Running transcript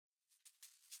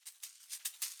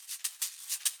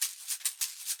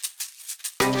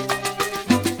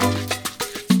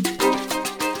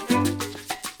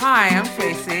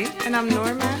Tracy. And I'm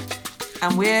Norma.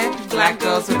 And we're Black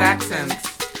Girls with Accents.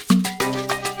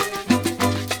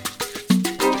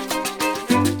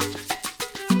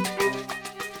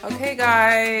 Okay,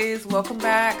 guys, welcome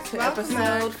back to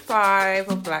episode 5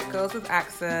 of Black Girls with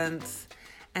Accents.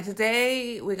 And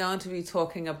today we're going to be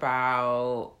talking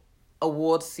about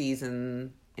award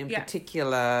season, in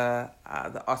particular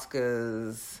the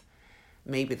Oscars,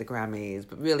 maybe the Grammys,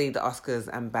 but really the Oscars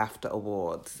and BAFTA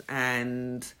awards.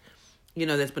 And, you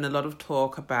know, there's been a lot of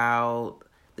talk about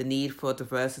the need for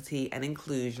diversity and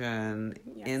inclusion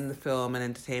in the film and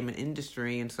entertainment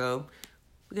industry. And so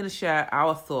we're going to share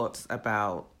our thoughts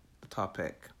about the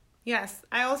topic. Yes,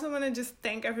 I also want to just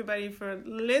thank everybody for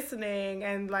listening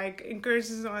and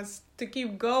encouraging us to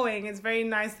keep going. It's very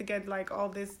nice to get all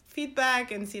this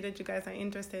feedback and see that you guys are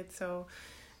interested. So,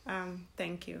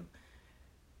 thank you.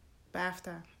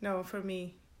 BAFTA. No, for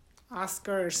me,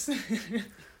 Oscars.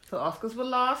 So Oscars were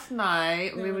last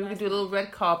night. Maybe we could do a little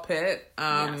red carpet.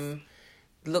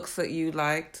 Looks that you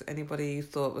liked. Anybody you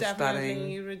thought was Definitely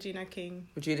stunning? Regina King.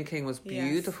 Regina King was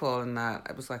beautiful in that.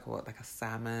 It was like a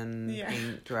salmon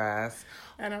pink dress.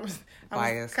 And I was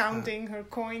counting her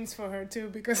coins for her too,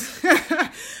 because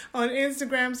on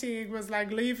Instagram she was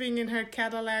leaving in her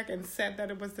Cadillac and said that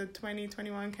it was the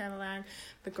 2021 Cadillac.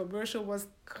 The commercial was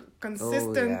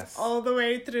consistent all the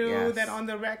way through. Yes. Then on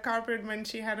the red carpet when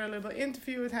she had her little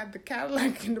interview, it had the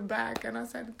Cadillac in the back, and I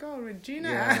said, "Go, Regina!"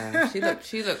 Yeah,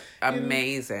 she looked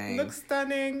amazing. Looked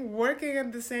stunning, working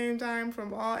at the same time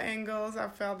from all angles. I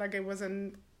felt like it was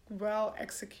a well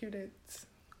executed.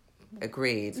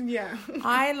 Agreed. Yeah.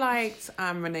 I liked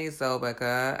Renee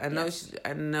Zellweger.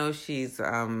 I know she's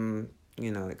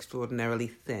extraordinarily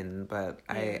thin, but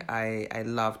I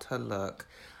loved her look.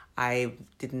 I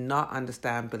did not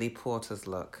understand Billy Porter's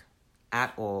look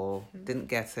at all. Didn't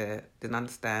get it. Didn't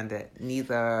understand it.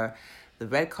 Neither the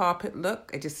red carpet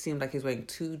look. It just seemed like he was wearing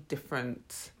two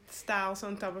different styles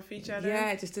on top of each other.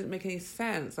 Yeah, it just didn't make any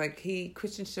sense.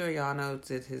 Christian Siriano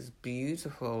did his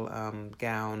beautiful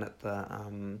gown at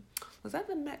the was that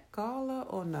the Met Gala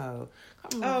or no?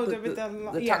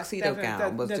 The tuxedo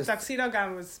gown was the tuxedo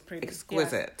gown was pretty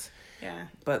exquisite. Yes. Yeah.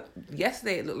 But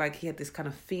yesterday it looked like he had this kind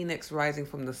of phoenix rising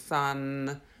from the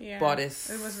sun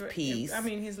bodice piece.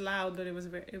 He's loud, but it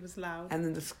was loud. And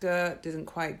then the skirt didn't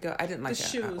quite go. I didn't like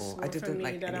it at all. I didn't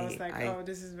like that. I was like,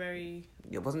 this is very.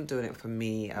 It wasn't doing it for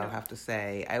me. I'll have to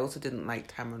say. I also didn't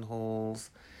like Tamron Hall's.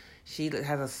 She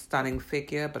has a stunning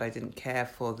figure, but I didn't care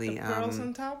for the pearls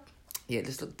on top. Yeah, it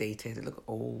just looked dated. It looked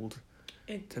old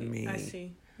to me. I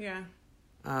see. Yeah.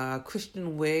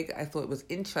 Christian wig, I thought it was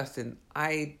interesting.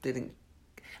 I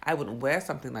wouldn't wear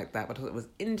something like that, but I thought it was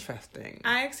interesting.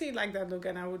 I actually like that look,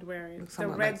 and I would wear it. The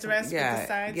red dress with the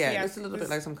sides. Yeah, it's a little bit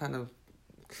like some kind of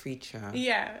creature.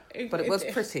 Yeah. But it was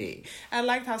pretty. I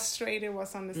liked how straight it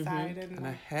was on the side. And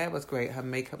her hair was great. Her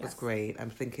makeup was great. I'm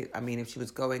thinking, if she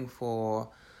was going for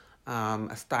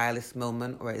a stylist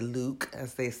moment or a look,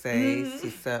 as they say, she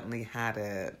certainly had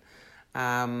it.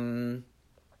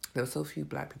 There were so few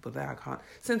black people there. I can't.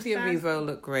 Cynthia Erivo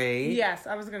looked great. Yes,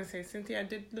 I was gonna say Cynthia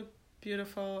did look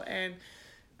beautiful, and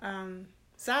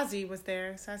Zazie was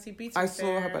there. Zazie Beetz was there. I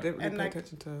saw her, but I didn't really pay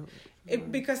attention to her.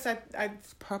 Because I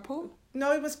purple.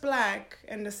 No, it was black,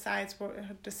 and the sides were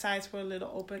a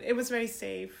little open. It was very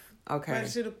safe. Okay, but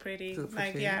she looked pretty.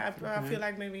 I feel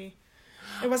like maybe.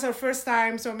 It was her first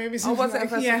time, so maybe she was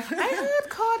it? Yeah. I heard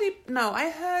Cardi. No, I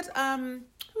heard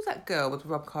who's that girl with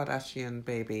Rob Kardashian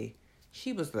baby?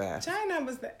 She was there. China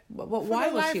was there. Why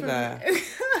was she there?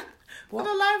 For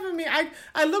the life of me,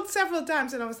 I looked several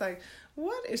times and I was like,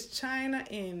 what is China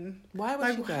in? Why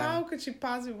was she there? How could she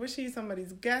possibly? Was she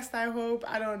somebody's guest? I hope.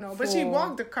 I don't know. But she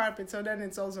walked the carpet, so then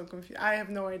it's also confused. I have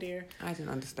no idea. I didn't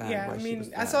understand. Why she was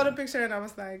there. I saw the picture and I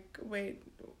was like, wait,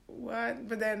 what?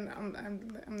 But then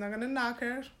I'm not gonna knock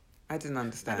her. I didn't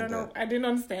understand it. I don't know. I didn't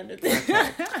understand it.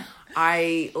 Okay.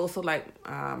 I also liked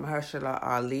Mahershala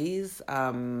Ali's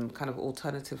kind of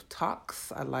alternative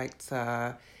tux. I liked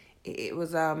it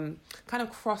was kind of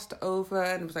crossed over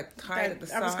and it was tied at the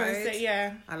side. I was going to say,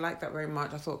 yeah. I liked that very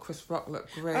much. I thought Chris Rock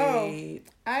looked great. Oh,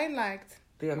 I liked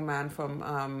the young man from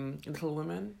Little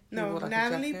Women. No,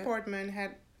 Natalie Portman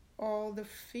had all the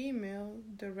female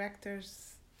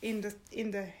directors in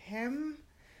the hem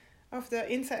of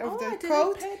the inside of the I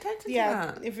coat. Didn't pay attention to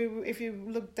that. If you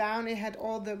look down, it had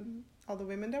all the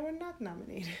women that were not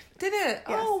nominated. Did it?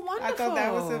 Yes. Oh, wonderful! I thought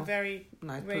that was a very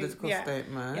nice political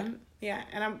statement. Yeah,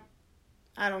 and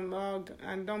I don't know.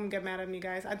 Don't get mad at me,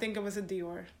 guys. I think it was a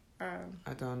Dior.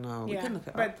 I don't know. We can look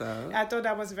it up though. I thought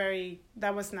that was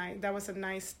nice. That was a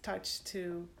nice touch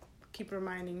to keep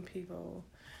reminding people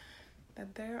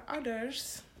that there are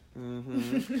others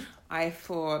Mm-hmm. I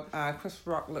thought Chris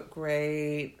Rock looked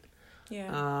great.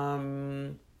 Yeah.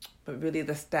 But really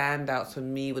the standouts for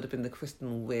me would have been the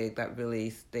Kristen Wiig that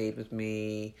really stayed with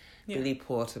me. Yeah. Billy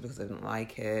Porter because I didn't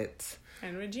like it.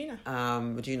 And Regina.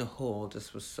 Regina Hall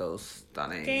just was so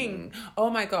stunning. King.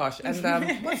 Oh my gosh.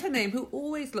 And what's her name? Who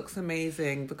always looks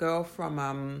amazing? The girl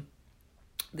from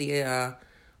the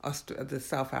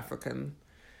South African.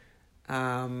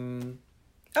 Charlize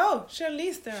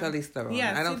Theron. Charlize Theron.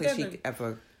 Yes, I don't think she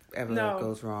ever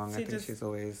goes wrong. I think she's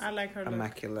always I like her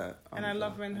immaculate. Look. And I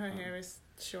love when her hair is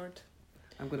short.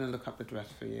 I'm going to look up the dress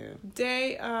for you.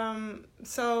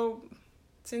 So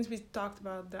since we talked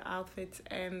about the outfits,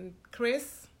 and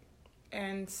Chris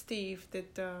and Steve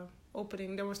did the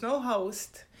opening, there was no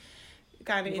host,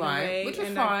 kind of in a way. Which was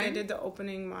and fine. They did the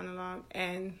opening monologue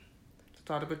and...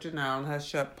 Started with Janelle and her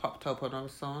shirt popped open. I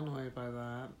was so annoyed by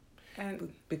that.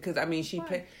 And because, I mean, she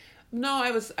played... No,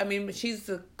 she's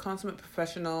a consummate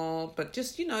professional, but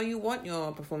just, you want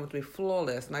your performance to be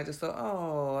flawless. And I just thought,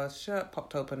 her shirt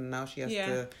popped open and now she has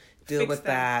to deal with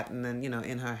that. And then,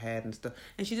 in her head and stuff.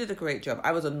 And she did a great job.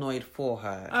 I was annoyed for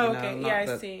her. Oh, okay.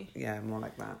 I see. Yeah, more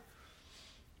like that.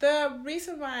 The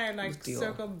reason why I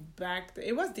circled back...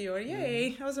 It was Dior.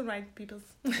 Yay. I was right, peoples.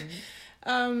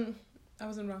 I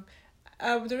wasn't wrong.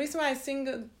 The reason why I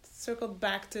circled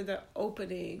back to the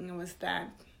opening was that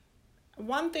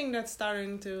one thing that's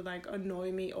starting to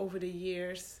annoy me over the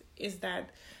years is that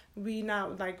we now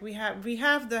we have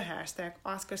the hashtag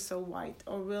 #OscarsSoWhite,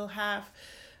 or we'll have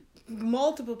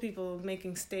multiple people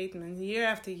making statements year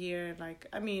after year.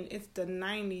 It's the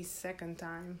 92nd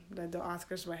time that the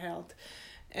Oscars were held,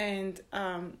 and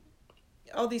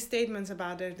all these statements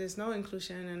about there's no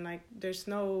inclusion and there's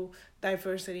no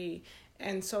diversity.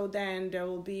 And so then there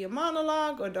will be a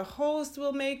monologue, or the host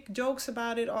will make jokes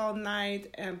about it all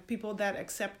night, and people that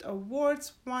accept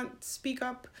awards speak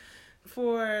up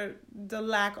for the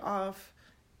lack of,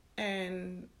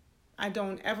 and I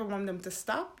don't ever want them to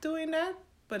stop doing that.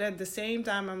 But at the same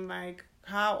time, I'm like,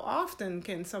 how often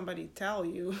can somebody tell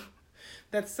you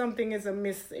that something is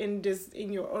amiss in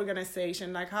your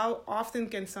organization? How often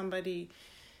can somebody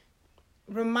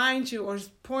remind you or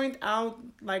point out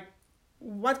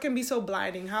what can be so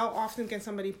blinding? How often can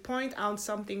somebody point out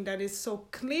something that is so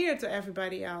clear to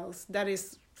everybody else that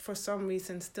is for some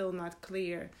reason still not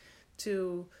clear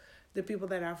to the people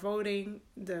that are voting,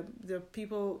 the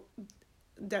people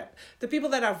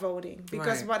that are voting?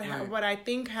 Because what I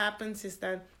think happens is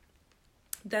that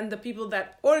then the people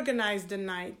that organize the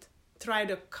night try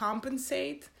to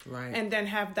compensate and then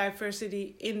have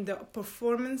diversity in the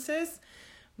performances,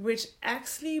 which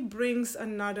actually brings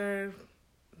another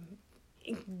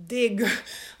dig,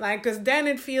 because then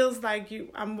it feels like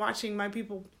I'm watching my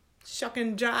people shuck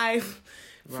and jive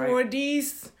for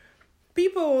these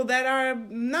people that are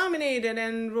nominated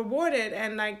and rewarded,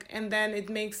 and then it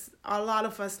makes a lot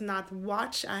of us not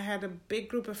watch. I had a big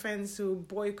group of friends who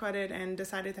boycotted and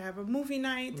decided to have a movie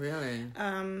night. Really?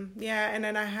 And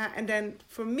then and then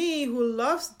for me, who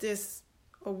loves this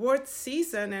award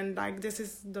season and this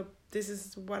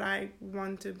is what I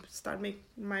want to start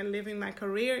living my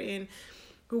career in,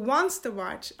 who wants to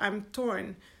watch, I'm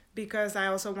torn, because I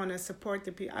also want to support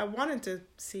the people. I wanted to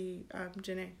see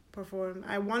Janae perform.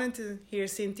 I wanted to hear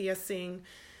Cynthia sing,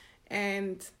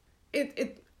 and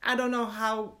it I don't know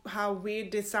how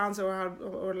weird this sounds, or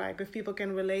if people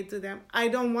can relate to them. I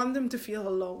don't want them to feel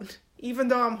alone, even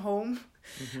though I'm home.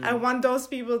 Mm-hmm. I want those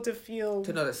people to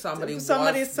know that somebody's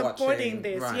supporting watching.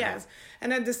 this. Yes,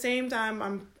 and at the same time,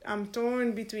 I'm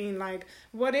torn between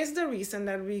what is the reason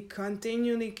that we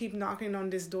continually keep knocking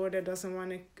on this door that doesn't want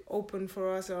to open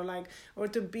for us, or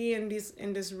to be in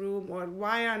this room, or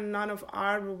why are none of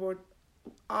our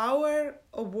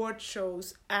award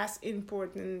shows as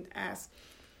important as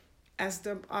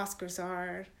the Oscars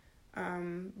are,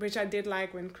 which I did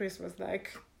like when Chris was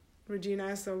Regina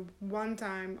is a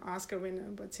one-time Oscar winner,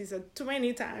 but she's a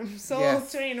 20-time Soul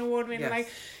Train Award winner.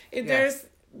 Yes.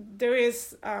 There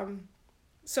is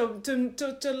so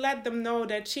to let them know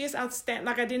that she is outstanding.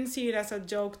 I didn't see it as a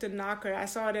joke to knock her. I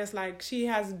saw it as she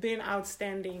has been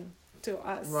outstanding to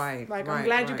us. Right. I'm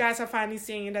glad you guys are finally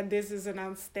seeing that this is an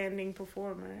outstanding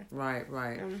performer. Right.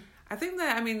 I think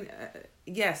that,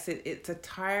 yes, it's a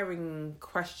tiring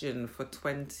question for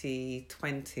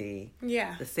 2020.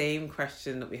 Yeah. The same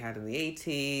question that we had in the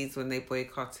 80s when they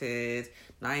boycotted,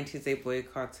 90s they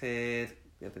boycotted,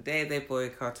 the other day they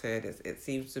boycotted. It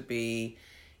seems to be,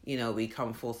 we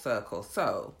come full circle.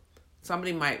 So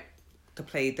somebody might, to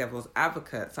play devil's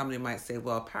advocate, somebody might say,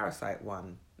 well, Parasite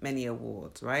won many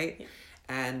awards, right? Yeah.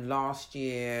 And last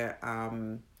year,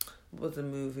 was a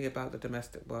movie about the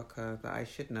domestic worker that I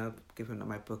should know, given that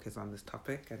my book is on this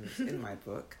topic and it's in my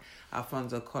book.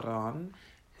 Alfonso Cuarón,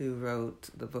 who wrote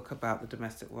the book about the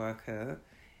domestic worker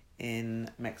in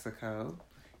Mexico.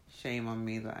 Shame on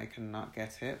me that I cannot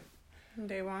get it.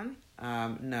 They won?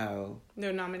 No.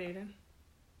 They're nominated.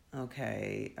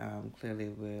 Okay, clearly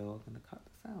we're going to cut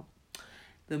this out.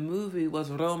 The movie was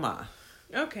Roma.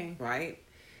 Okay. Right?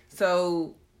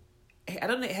 So, I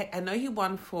don't know, I know he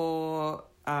won for,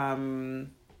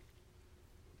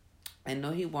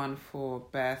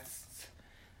 best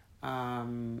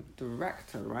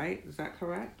director, right? Is that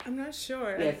correct? I'm not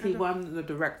sure. Yes, he won the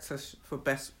director for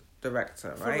best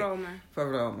director, right? For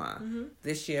Roma. Mm-hmm.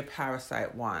 This year,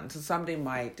 Parasite won. So somebody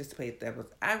might, just to play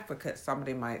devil's advocate,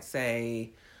 somebody might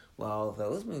say, well,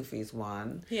 those movies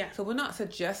won. Yeah. So we're not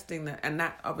suggesting that, and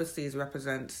that obviously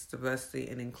represents diversity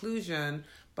and inclusion,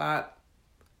 but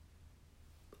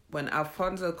when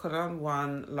Alfonso Cuarón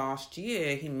won last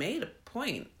year, he made a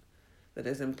point that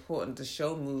it's important to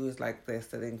show movies like this,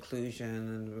 that inclusion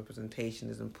and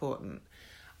representation is important.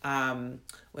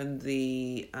 When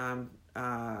the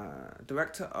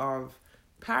director of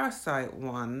Parasite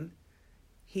won,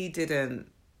 he didn't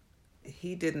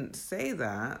say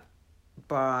that,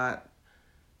 but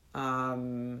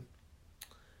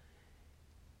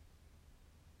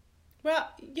well,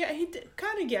 yeah, he did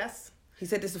kind of guess. He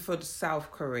said this is for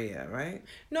South Korea, right?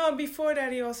 No, before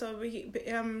that he also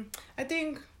I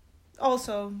think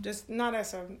also, just not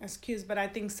as an excuse, but I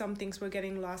think some things were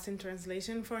getting lost in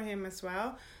translation for him as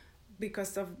well,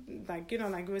 because of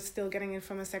we're still getting it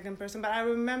from a second person. But I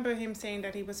remember him saying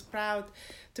that he was proud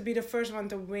to be the first one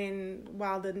to win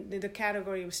while the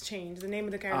category was changed. The name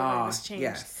of the category was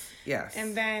changed. Yes.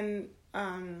 And then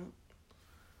and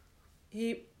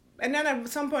then at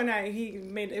some point he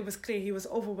made it was clear he was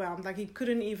overwhelmed, like he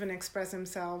couldn't even express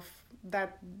himself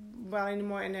that well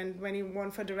anymore. And then when he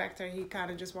won for director, he kind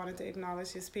of just wanted to acknowledge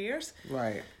his peers.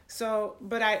 Right. So,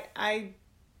 but I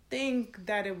think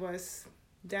that it was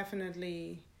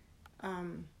definitely,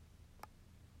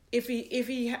 if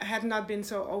he had not been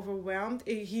so overwhelmed,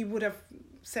 he would have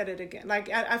said it again. Like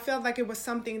I felt like it was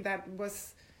something that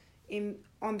was on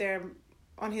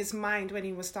his mind when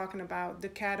he was talking about the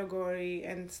category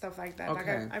and stuff like that.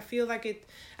 Okay. Like I feel like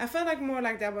more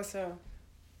like that was a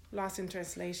lost in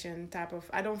translation type of.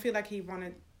 I don't feel like he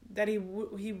wanted that he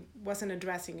wasn't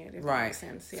addressing it. If that makes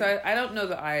sense. Yeah. So I don't know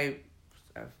that I've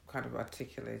kind of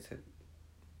articulated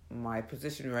my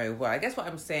position very well. I guess what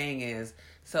I'm saying is,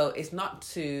 so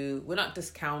we're not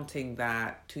discounting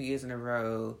that 2 years in a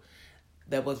row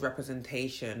there was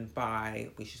representation by,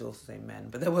 we should also say men,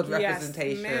 but there was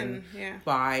representation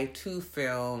by two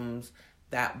films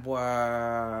that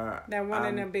were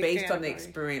in a big based category. on the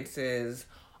experiences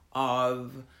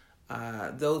of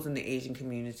those in the Asian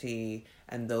community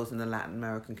and those in the Latin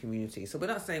American community. So we're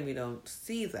not saying we don't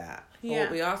see that. But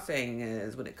what we are saying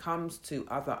is, when it comes to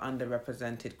other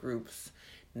underrepresented groups,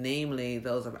 namely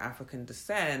those of African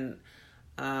descent,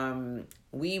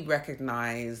 we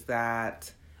recognize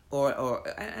that,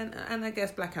 and I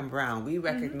guess Black and Brown, we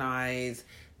recognize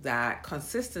that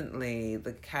consistently the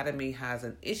Academy has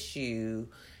an issue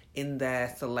in their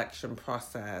selection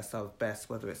process of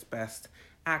whether it's best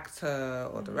actor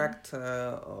or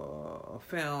director or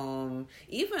film,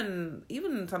 even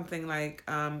something like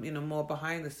more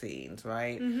behind the scenes,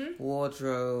 right?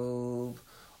 Wardrobe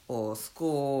or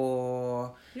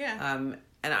score. And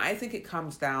I think it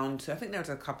comes down to, I think there's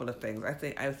a couple of things. I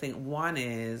think one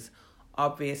is,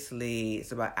 obviously,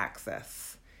 it's about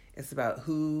access. It's about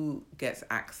who gets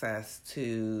access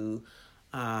to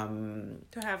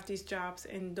have these jobs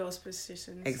in those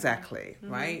positions. Exactly,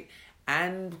 right?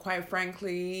 And quite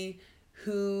frankly,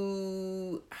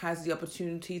 who has the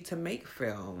opportunity to make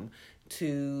film,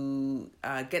 to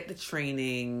get the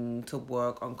training to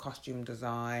work on costume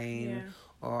design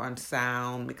or on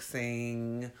sound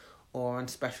mixing or on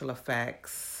special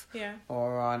effects.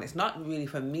 Or on, it's not really,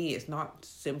 for me, it's not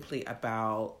simply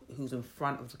about who's in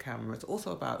front of the camera. It's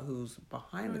also about who's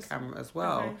behind the camera as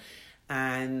well. Okay.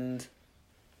 And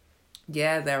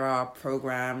there are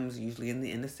programs usually in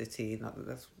the inner city. Not that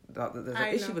there's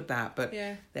an issue with that, but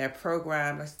there are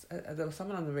programs. There was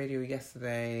someone on the radio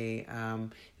yesterday.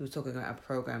 He was talking about a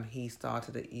program he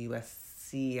started at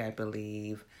USC, I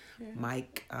believe.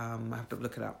 Mike, I have to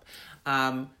look it up.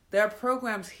 There are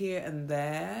programs here and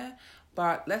there,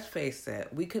 but let's face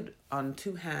it, we could on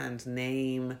two hands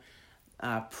name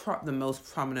the most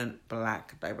prominent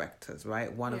Black directors,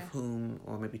 right? One of whom,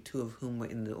 or maybe two of whom, were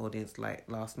in the audience like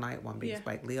last night. One being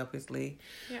Spike Lee, obviously.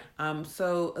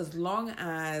 So as long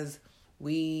as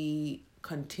we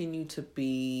continue to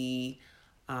be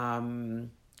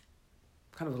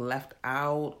kind of left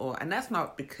out, and that's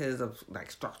not because of like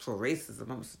structural racism.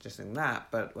 I'm not suggesting that,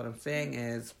 but what I'm saying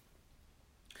is,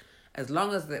 as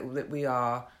long as that we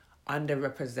are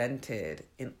underrepresented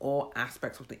in all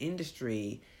aspects of the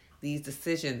industry, these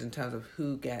decisions in terms of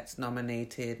who gets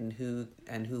nominated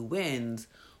and who wins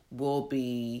will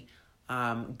be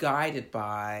guided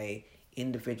by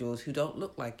individuals who don't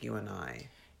look like you and I.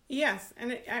 Yes,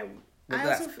 and whether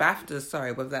that's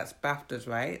BAFTAs,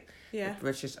 right? Yeah. The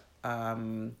British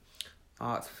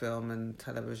Arts, Film and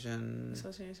Television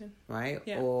Association, right?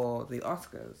 Yeah. Or the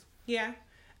Oscars. Yeah.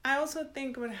 I also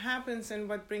think what happens and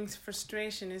what brings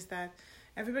frustration is that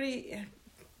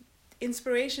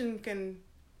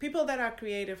people that are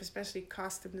creative, especially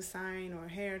costume design or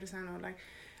hair design or like,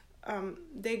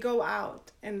 they go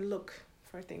out and look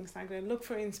for things, like they look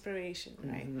for inspiration,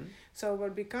 right? Mm-hmm. So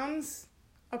what becomes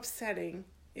upsetting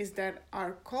is that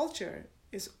our culture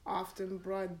is often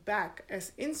brought back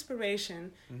as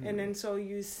inspiration, Mm-hmm. and then so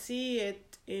you see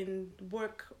it in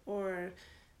work or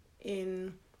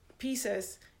in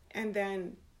pieces, and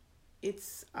then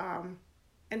it's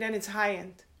high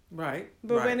end. Right.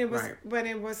 But right, when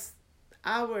it was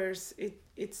ours,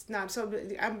 it's not. So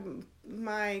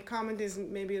my comment is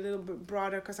maybe a little bit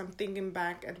broader because I'm thinking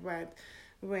back at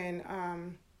when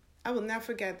I will never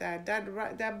forget that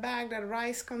bag that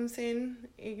rice comes in.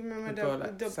 You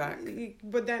remember the sack.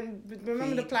 But then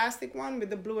remember the plastic one with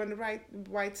the blue and the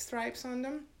white stripes on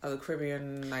them. Oh, the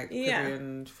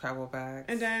Caribbean travel bags.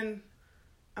 And then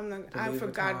I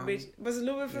forgot which was it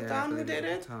Louis Vuitton who did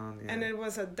it, and it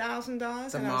was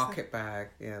 $1,000. The market bag,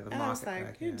 and I was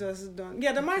like, you just don't.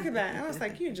 Yeah, the market bag. I was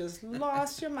like, you just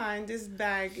lost your mind. This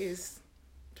bag is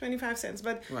 25 cents,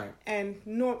 but and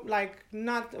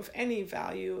not of any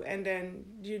value. And then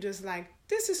you just like,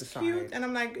 this is cute, and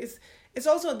I'm like, it's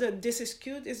also this is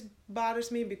cute. It bothers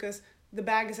me because the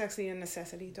bag is actually a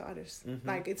necessity to others. Mm-hmm.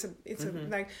 Like it's mm-hmm. a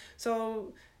like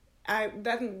so.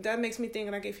 That makes me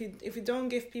think, like, if you don't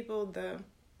give people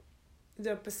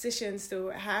the positions to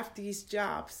have these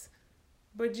jobs,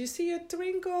 but you see a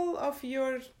twinkle of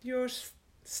your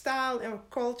style and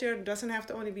culture, doesn't have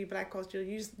to only be Black culture.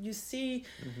 You see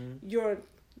mm-hmm.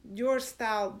 your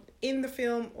style in the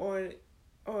film or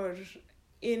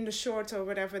in the shorts or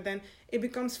whatever, then it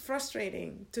becomes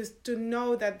frustrating to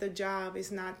know that the job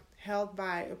is not held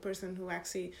by a person who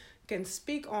actually can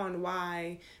speak on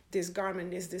why this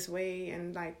garment is this way,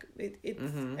 and like it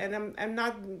mm-hmm. and I'm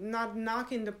not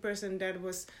knocking the person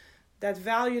that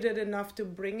valued it enough to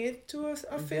bring it to a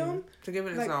mm-hmm. film. To give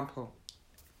an example,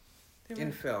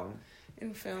 in film,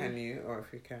 can you, or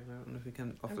if you can, I don't know if you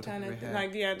can off the top of your head.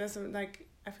 Like, yeah, that's like,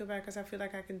 I feel bad because I feel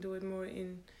like I can do it more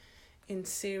in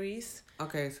series.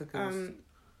 Okay, so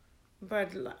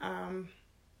but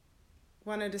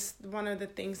one of the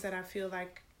things that I feel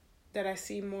like that I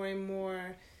see more and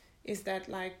more is that,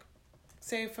 like,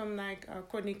 say from like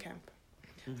Courtney Kemp,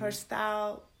 mm-hmm. her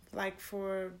style, like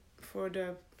for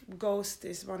the Ghost,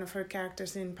 is one of her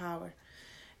characters in Power,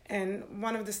 and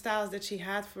one of the styles that she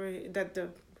had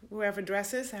whoever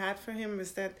dresses had for him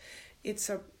was that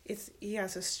he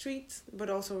has a street but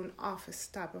also an office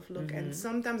type of look, mm-hmm. and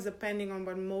sometimes depending on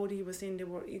what mode he was in,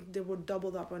 they were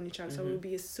doubled up on each other, mm-hmm. so it would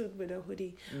be a suit with a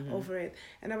hoodie mm-hmm. over it,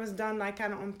 and that was done like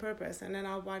kind of on purpose. And then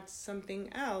I'll watch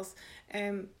something else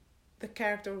and the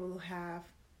character will have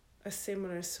a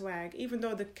similar swag, even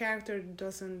though the character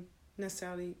doesn't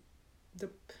necessarily,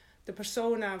 the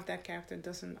persona of that character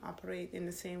doesn't operate in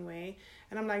the same way,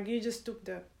 and I'm like, you just took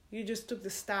the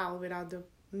style without the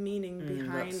meaning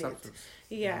behind it.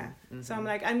 Yeah. Mm-hmm. So I'm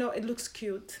like, I know it looks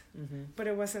cute, mm-hmm. but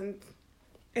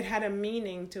it had a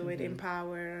meaning to it mm-hmm. in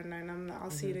Power, and then I'll mm-hmm.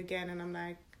 see it again, and I'm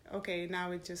like, okay,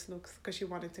 now it just looks, because she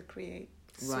wanted to create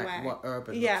swag. Right, what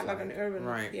urban looks like an urban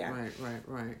look. Yeah.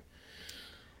 Right.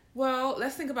 Well,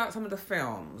 let's think about some of the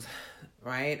films,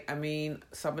 right? I mean,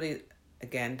 somebody,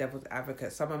 again, devil's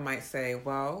advocate, someone might say,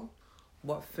 well,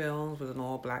 what films with an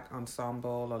all-Black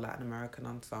ensemble or Latin American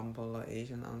ensemble or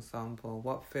Asian ensemble,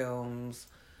 what films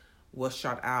were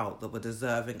shut out that were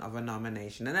deserving of a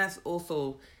nomination? And let's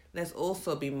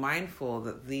also be mindful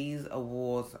that these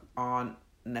awards aren't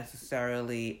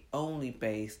necessarily only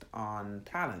based on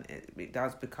talent. It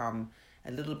does become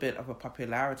a little bit of a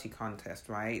popularity contest,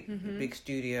 right? Mm-hmm. The big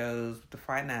studios, the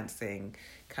financing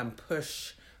can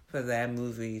push for their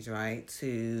movies, right,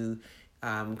 to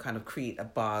kind of create a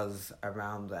buzz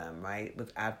around them, right,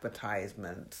 with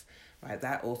advertisements, right?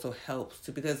 That also helps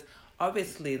because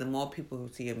obviously the more people who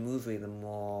see a movie, the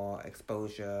more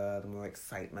exposure, the more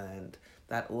excitement.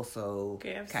 That also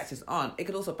catches on. It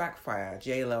could also backfire.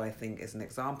 J-Lo, I think, is an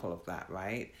example of that,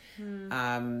 right?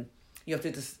 Mm. You have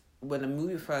to just when a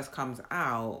movie first comes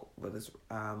out,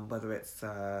 whether it's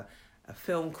a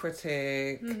film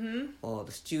critic or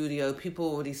the studio, people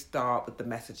already start with the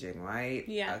messaging, right?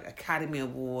 Yeah. Academy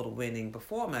Award winning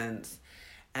performance.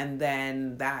 And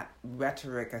then that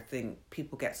rhetoric, I think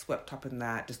people get swept up in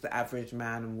that. Just the average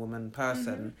man and woman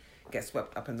person gets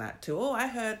swept up in that too. Oh, I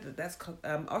heard that that's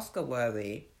Oscar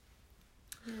worthy.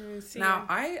 Now,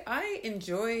 I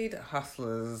enjoyed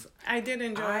Hustlers. I did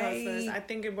enjoy Hustlers. I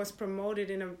think it was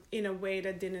promoted in a way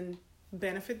that didn't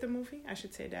benefit the movie. I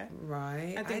should say that.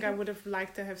 Right. I think I would have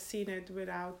liked to have seen it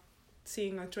without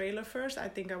seeing a trailer first. I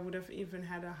think I would have even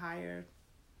had a higher,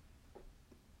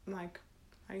 like,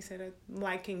 how you say that,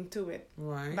 liking to it.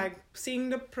 Right. Like seeing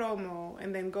the promo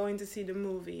and then going to see the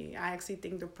movie. I actually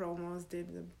think the promos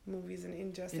did the movies an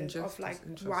injustice of like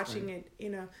watching it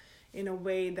in a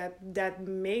way that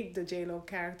made the J-Lo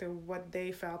character what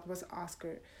they felt was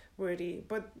Oscar worthy.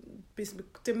 But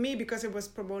to me, because it was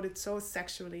promoted so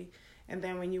sexually, and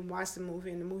then when you watch the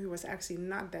movie and the movie was actually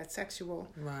not that sexual,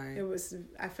 right?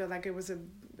 I feel like it was a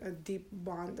deep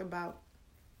bond about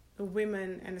the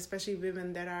women, and especially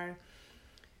women that are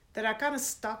kind of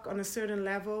stuck on a certain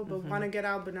level but want to get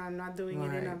out, but are not doing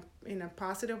it in a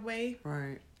positive way.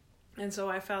 Right. And so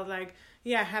I felt like,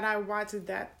 yeah, had I watched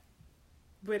that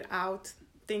without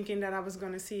thinking that I was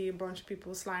going to see a bunch of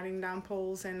people sliding down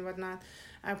poles and whatnot,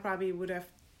 I probably would have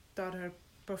thought her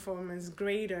performance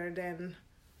greater than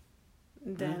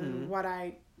what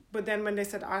I... But then when they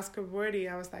said Oscar worthy,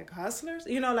 I was like, Hustlers?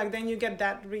 You know, like then you get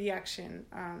that reaction.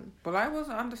 But I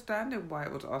wasn't understanding why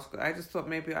it was Oscar. I just thought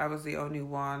maybe I was the only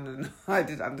one and I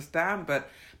didn't understand. But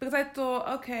because I thought,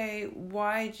 okay,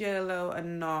 why J-Lo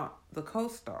and not the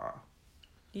co-star?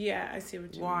 Yeah, I see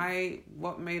what you mean.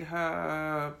 What made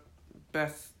her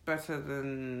better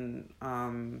than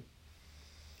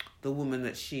the woman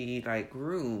that she like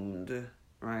groomed,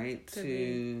 right?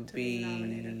 To be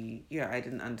nominated. Yeah, I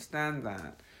didn't understand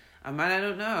that. I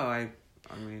don't know. I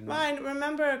mean. Well, I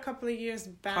remember a couple of years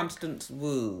back. Constance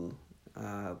Wu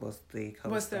was the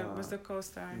co-star. Was the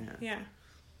co-star. Yeah.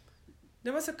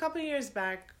 There was a couple of years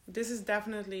back. This is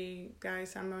definitely,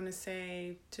 guys, I'm going to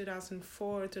say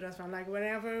 2004, 2005. Like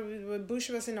whenever Bush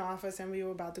was in office and we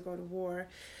were about to go to war.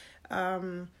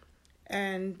 And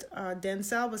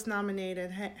Denzel was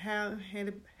nominated.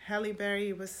 Halle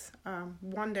Berry was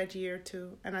won that year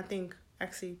too. And I think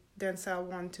actually Denzel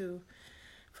won too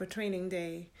for Training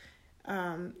Day.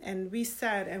 And we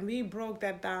said, and we broke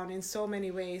that down in so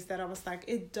many ways that I was like,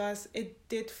 it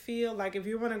did feel like, if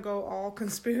you want to go all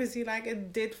conspiracy, like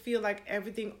it did feel like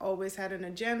everything always had an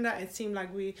agenda. It seemed like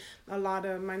a lot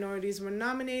of minorities were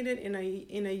nominated in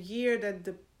a year that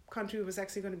the country was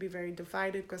actually going to be very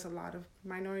divided, because a lot of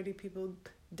minority people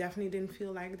definitely didn't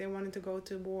feel like they wanted to go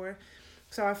to war.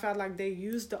 So I felt like they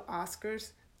used the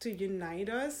Oscars to unite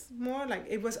us more. Like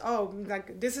it was,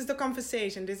 like this is the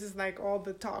conversation, this is like all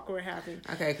the talk we're having.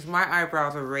 Okay, because my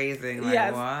eyebrows are raising. Like,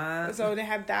 yes. What? So they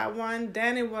had that one.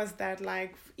 Then it was that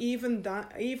like even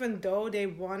though they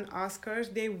won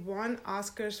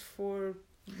Oscars for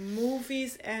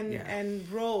movies and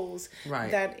roles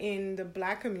that in the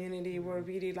Black community were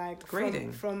really like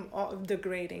grading from all the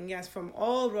grading. Yes, from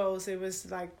all roles it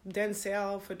was like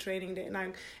Denzel for Training Day,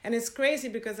 and it's crazy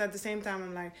because at the same time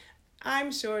I'm like,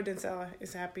 I'm sure Denzel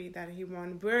is happy that he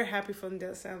won. We're happy for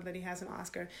Denzel that he has an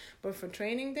Oscar, but for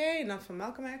Training Day, not for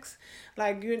Malcolm X,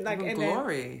 like you like and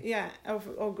Glory. Then,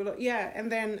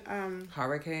 and then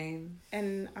Hurricane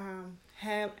and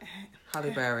Halle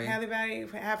Berry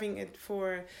for having it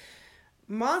for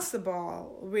Monster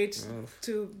Ball, which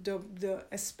to the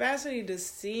especially the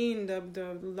scene,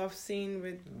 the love scene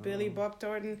with Billy Bob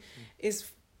Thornton is.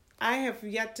 I have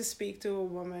yet to speak to a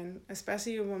woman,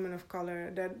 especially a woman of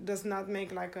color, that does not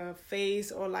make like a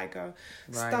face or like a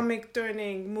stomach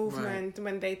turning movement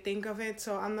when they think of it.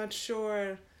 So I'm not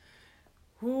sure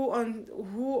who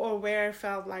or where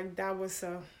felt like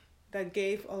that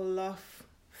gave a love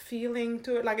feeling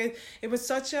to it. Like it was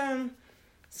such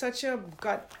a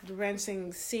gut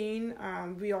wrenching scene.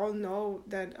 We all know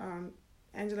that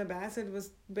Angela Bassett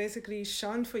was basically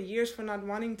shunned for years for not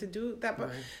wanting to do that. But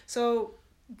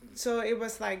so it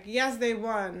was like, yes, they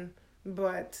won,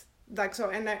 but like so,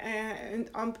 and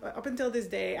up until this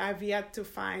day, I've yet to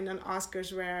find an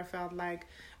Oscars where I felt like,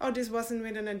 oh, this wasn't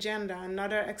with an agenda.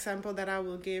 Another example that I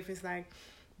will give is like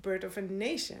Birth of a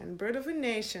Nation. Birth of a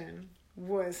Nation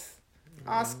was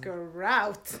Oscar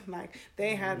route. Like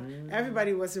they had,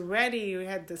 everybody was ready. We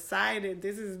had decided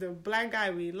this is the Black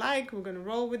guy we like. We're gonna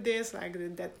roll with this.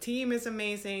 Like that team is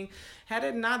amazing. Had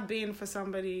it not been for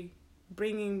somebody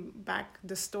bringing back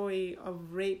the story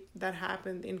of rape that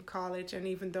happened in college, and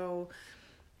even though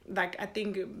like I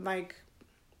think like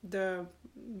the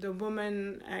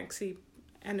woman actually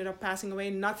ended up passing away,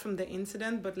 not from the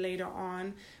incident, but later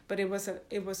on. But it was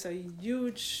a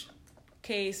huge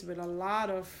case with a lot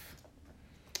of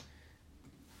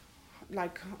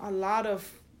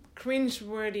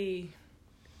cringeworthy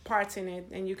parts in it,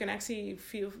 and you can actually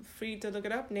feel free to look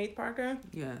it up. Nate Parker.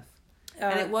 Yes.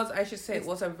 And it was, I should say, it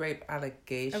was a rape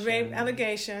allegation. A rape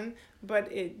allegation, but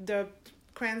the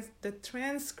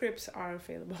transcripts are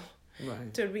available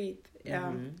to read,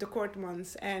 the court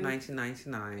ones. And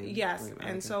 1999. Yes,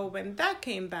 and so when that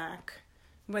came back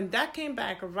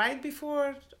right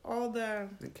before all the...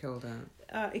 It killed it.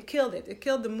 It killed it. It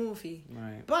killed the movie.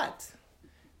 Right. But,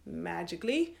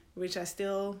 magically, which I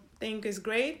still think is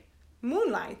great,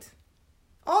 Moonlight.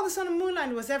 All of a sudden,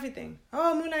 Moonlight was everything.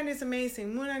 Oh, Moonlight is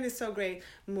amazing. Moonlight is so great.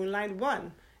 Moonlight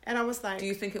won. And I was like... Do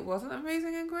you think it wasn't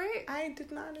amazing and great? I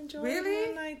did not enjoy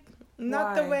Moonlight.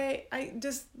 Not the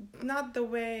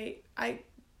way...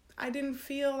 I didn't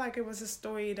feel like it was a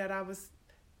story that I was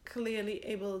clearly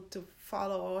able to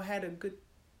follow or had a good...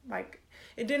 Like,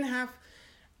 it didn't have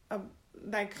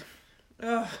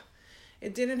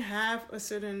it didn't have a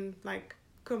certain, like,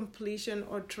 completion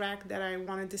or track that I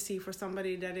wanted to see for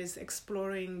somebody that is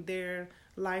exploring their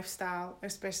lifestyle,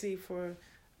 especially for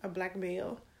a black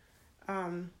male.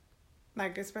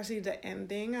 Like, especially the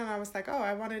ending. And I was like,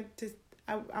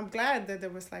 I'm glad that there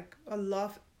was, like, a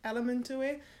love element to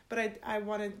it. But I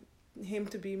wanted him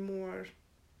to be more...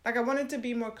 Like, I wanted to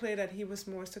be more clear that he was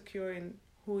more secure in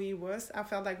who he was. I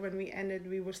felt like when we ended,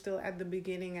 we were still at the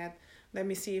beginning at, let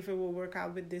me see if it will work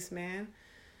out with this man.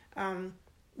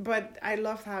 But I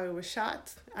loved how it was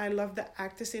shot. I loved the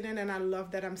actors in it, and I love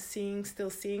that I'm still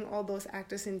seeing all those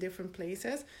actors in different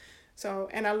places. So,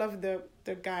 and I love the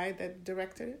guy that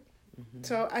directed it. Mm-hmm.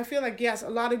 So I feel like, yes, a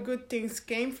lot of good things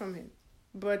came from it,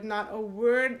 but not a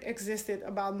word existed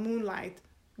about Moonlight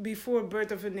before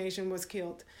Birth of a Nation was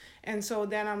killed. And so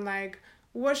then I'm like,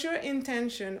 was your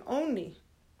intention only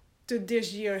to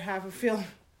this year have a film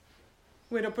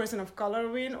with a person of color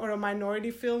win or a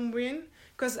minority film win?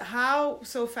 Because how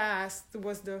so fast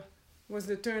was the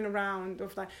turnaround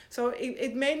of, like, so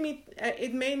it made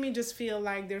me just feel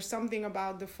like there's something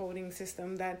about the voting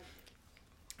system that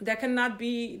cannot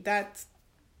be that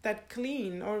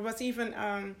clean. Or was even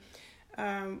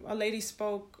a lady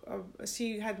spoke of,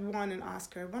 she had won an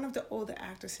Oscar, one of the older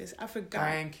actresses, I forgot.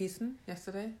 Diane Keaton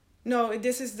yesterday? No,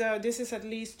 this is at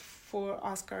least 4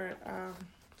 Oscar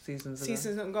seasons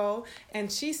ago,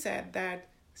 and she said that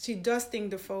she does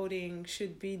think the voting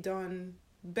should be done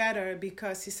better,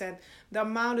 because she said the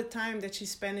amount of time that she's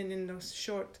spending in those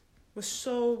short was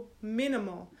so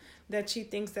minimal that she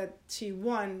thinks that she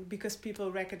won because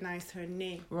people recognized her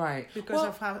name. Right. Because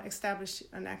of how established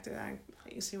an actor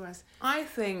she was. I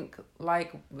think,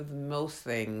 like with most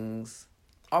things,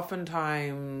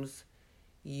 oftentimes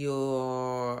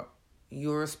you're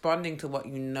responding to what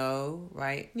you know,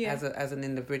 right? Yeah. As an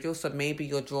individual. So maybe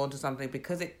you're drawn to something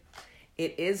because it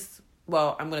is,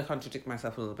 well, I'm going to contradict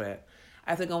myself a little bit.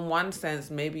 I think in one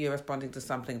sense, maybe you're responding to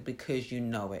something because you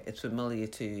know it. It's familiar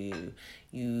to you.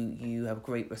 You have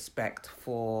great respect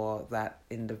for that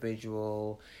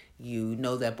individual. You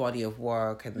know their body of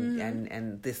work,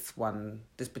 and this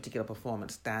particular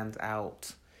performance stands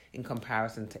out in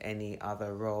comparison to any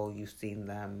other role you've seen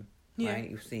them, right?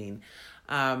 You've seen.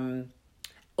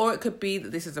 Or it could be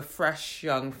that this is a fresh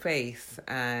young face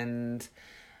and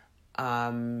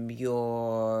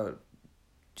you're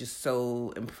just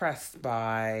so impressed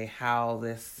by how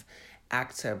this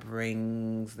actor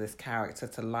brings this character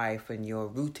to life, and you're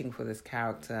rooting for this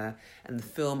character, and the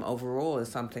film overall is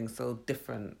something so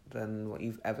different than what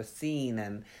you've ever seen,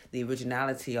 and the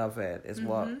originality of it is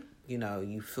what,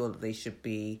 you feel that they should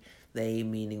be, they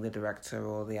meaning the director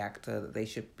or the actor, that they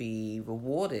should be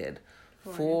rewarded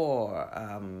for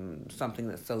something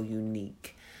that's so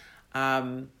unique.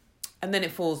 And then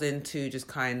it falls into just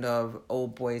kind of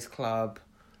old boys club.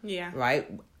 Yeah. Right?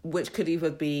 Which could either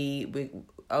be,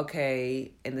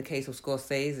 okay, in the case of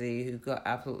Scorsese, who got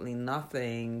absolutely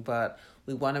nothing, but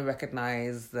we want to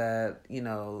recognize that,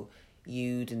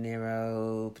 you, De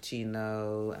Niro,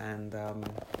 Pacino, and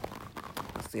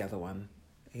what's the other one?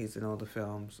 He's in all the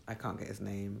films. I can't get his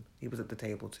name. He was at the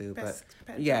table too.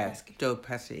 Joe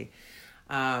Pesci.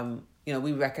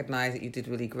 We recognize that you did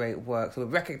really great work. So we're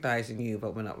recognizing you,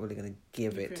 but we're not really going to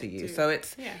give it to you. So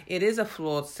it is a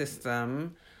flawed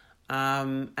system.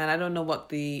 And I don't know what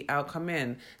the outcome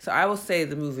in. So I will say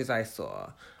the movies I saw.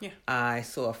 Yeah. I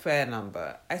saw a fair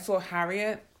number. I saw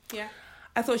Harriet. Yeah.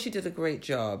 I thought she did a great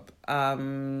job.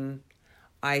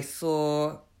 I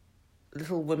saw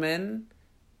Little Women.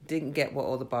 Didn't get what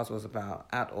all the buzz was about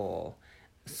at all.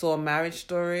 Saw Marriage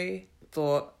Story.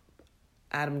 thought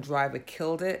Adam Driver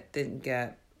killed it. Didn't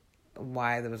get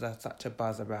why there was such a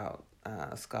buzz about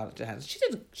Scarlett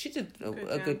Johansson. She did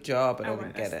a good job, but I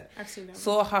didn't get it.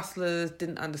 Saw Hustlers.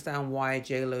 Didn't understand why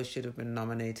J-Lo should have been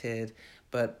nominated,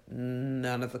 but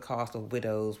none of the cast of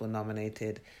Widows were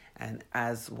nominated, and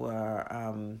as were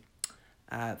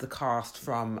the cast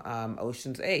from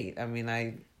Ocean's 8. I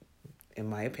mean, in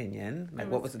my opinion,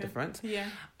 what was the difference? Yeah.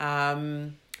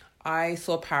 I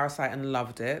saw Parasite and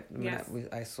loved it.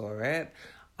 I saw it.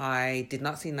 I did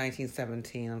not see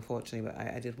 1917, unfortunately, but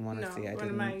I did want to see it.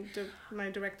 My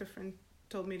director friend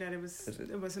told me that it was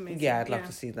amazing. Yeah, I'd love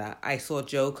to see that. I saw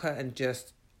Joker and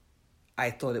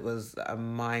I thought it was a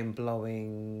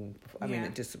mind-blowing... I mean,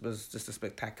 it was just a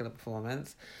spectacular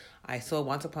performance. I saw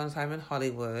Once Upon a Time in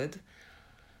Hollywood.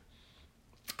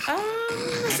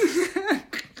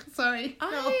 Sorry.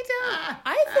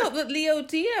 I thought that Leo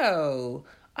Dio...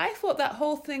 I thought that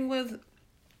whole thing was...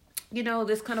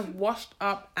 this kind of washed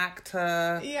up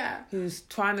actor who's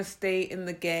trying to stay in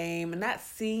the game. And that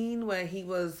scene where he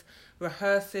was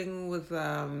rehearsing with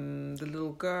the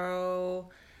little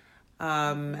girl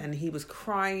and he was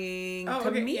crying.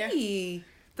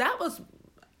 That was...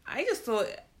 I just thought...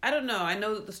 I don't know. I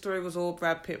know that the story was all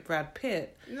Brad Pitt.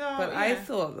 I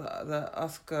thought the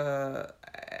Oscar...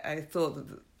 I thought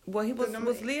that... Well, he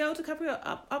was Leo DiCaprio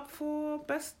up for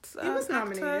best he was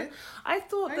nominated. I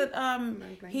thought that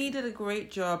he did a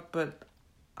great job, but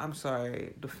I'm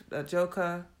sorry, the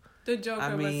Joker. The Joker.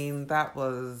 I mean, that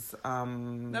was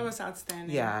that was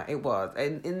outstanding. Yeah, it was,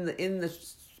 and in the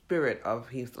spirit of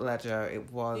Heath Ledger,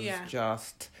 it was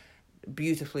just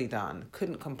beautifully done.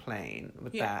 Couldn't complain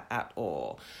with that at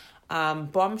all.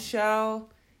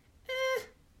 Bombshell.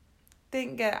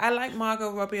 I like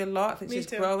Margot Robbie a lot. I think she's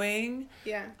growing.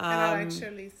 Yeah, and I like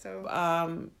Shirley, so...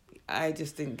 I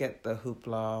just didn't get the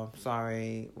hoopla.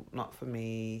 Sorry, not for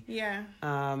me. Yeah.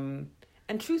 And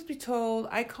truth be told,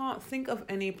 I can't think of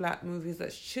any black movies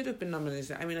that should have been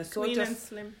nominated. I mean, I saw Queen and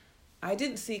Slim. I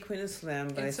didn't see Queen and Slim,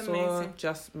 but I saw amazing.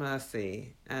 Just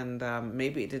Mercy, and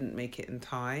maybe it didn't make it in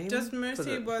time. Just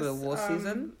Mercy for the war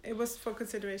season. It was for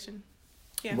consideration.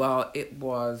 Yeah. Well, it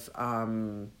was...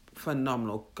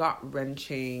 phenomenal,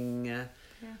 gut-wrenching.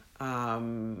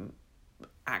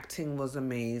 Acting was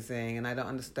amazing, and I don't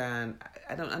understand.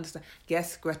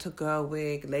 Yes, Greta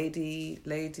Gerwig,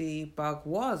 Lady Bug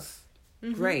was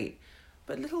great,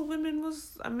 but Little Women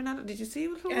was. I mean, did you see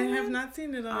Little Women? I have not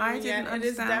seen it. I didn't understand. It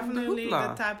is definitely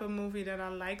the type of movie that I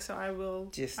like, so I will.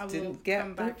 Didn't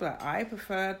get the. I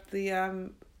preferred the.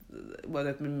 Well,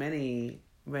 there've been many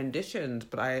renditions,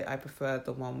 but I preferred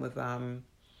the one with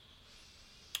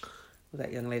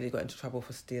that young lady got into trouble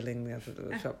for stealing the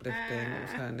shoplifting. What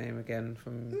was her name again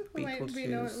from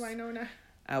Beetlejuice? Winona.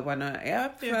 Winona. Yeah, I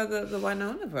prefer the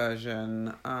Winona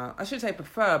version. I should say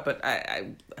prefer, but I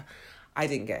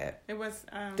didn't get it. It was...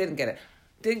 Didn't get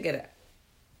it.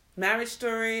 Marriage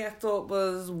Story, I thought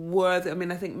was worthy. I mean,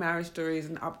 I think Marriage Story is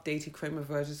an updated Kramer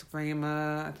versus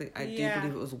Kramer. I do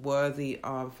believe it was worthy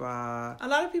of... A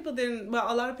lot of people didn't...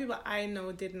 Well, a lot of people I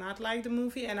know did not like the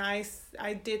movie. And I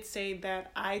did say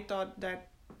that I thought that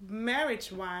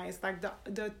marriage-wise, like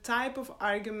the type of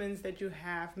arguments that you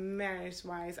have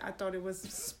marriage-wise, I thought it was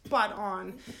spot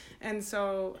on. And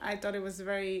so I thought it was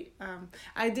very...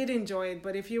 I did enjoy it.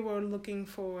 But if you were looking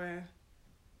for...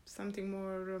 something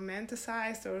more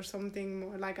romanticized or something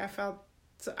more like I felt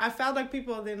like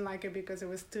people didn't like it because it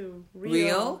was too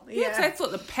real. Yes, I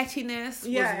thought the pettiness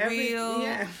was real.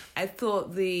 I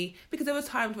thought because there were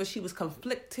times where she was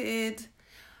conflicted.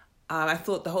 I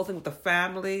thought the whole thing with the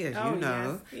family, as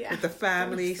with the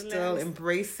family still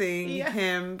embracing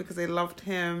him because they loved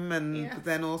him, and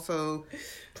then also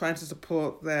trying to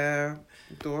support their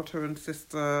daughter and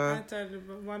sister. I thought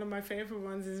one of my favorite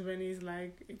ones is when he's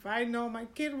like, if I know my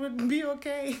kid wouldn't be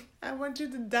okay, I want you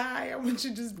to die. I want you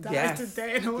to just die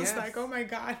today. And I was like, oh my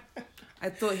God. I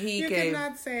thought you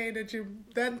cannot say that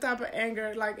type of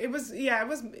anger, like it was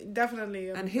definitely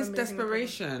and his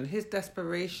desperation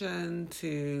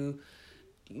to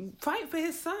fight for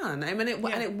his son. I mean,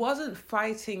 and it wasn't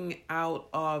fighting out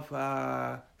of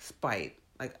spite.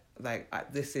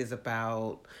 Like this is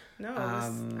about. No,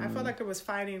 I felt like it was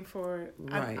fighting for.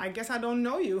 I guess I don't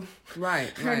know you.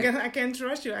 Right. I can't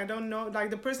trust you. I don't know, like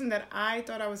the person that I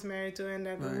thought I was married to and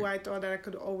who I thought that I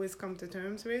could always come to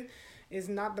terms with, is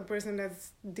not the person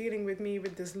that's dealing with me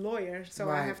with this lawyer. So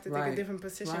I have to take a different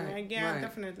position.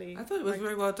 Definitely. I thought it was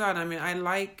very well done. I mean, I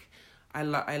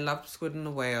love Squid and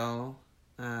the Whale.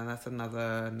 That's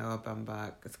another Noah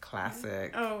Baumbach. It's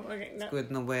classic. Oh, okay. No. Squid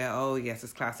and the Whale. Oh, yes,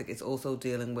 it's classic. It's also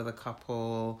dealing with a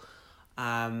couple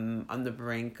on the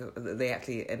brink. They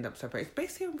actually end up separated. It's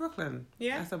based here in Brooklyn.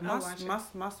 Yeah, it's a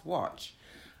must watch.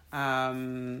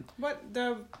 But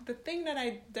the thing that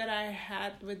I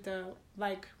had with the,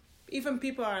 like, even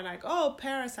people are like, oh,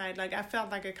 Parasite, like, I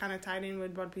felt like it kind of tied in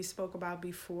with what we spoke about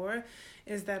before,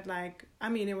 is that, like, I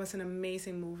mean, it was an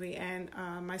amazing movie, and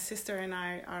my sister and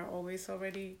I are always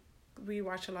we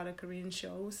watch a lot of Korean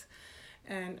shows,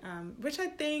 and which I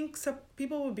think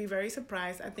people would be very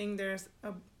surprised. I think there's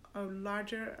a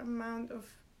larger amount of,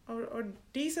 or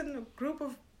decent group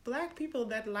of Black people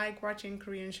that like watching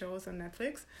Korean shows on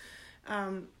Netflix,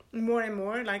 more and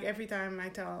more. Like, every time I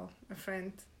tell a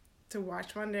friend to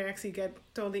watch one, they actually get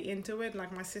totally into it.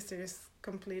 Like, my sister is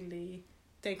completely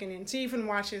taken in. She even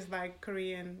watches, like,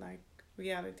 Korean, like,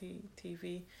 reality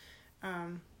TV.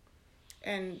 I'm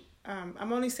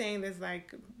only saying this,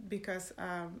 like, because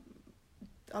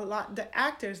the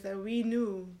actors that we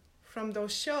knew from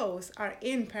those shows are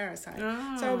in Parasite.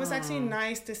 Oh. So it was actually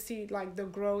nice to see, like, the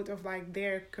growth of, like,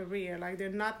 their career. Like, they're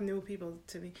not new people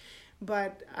to me.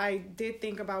 But I did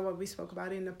think about what we spoke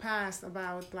about in the past,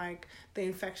 about, like, the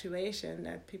infatuation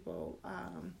that people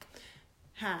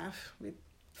have with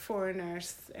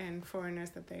foreigners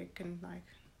that they can, like,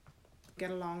 get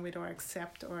along with or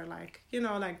accept, or, like, you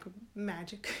know, like,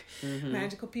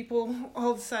 magical people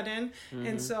all of a sudden.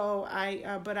 And so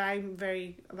but I'm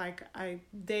very, like,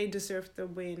 they deserve the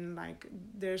win. Like,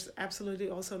 there's absolutely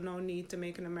also no need to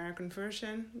make an American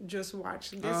version. Just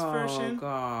watch this version. Oh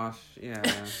gosh, yeah.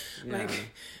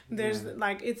 Like, there's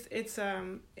like,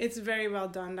 it's very well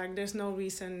done. Like, there's no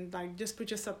reason, like, just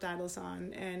put your subtitles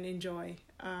on and enjoy.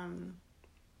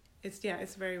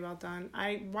 It's very well done.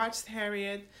 I watched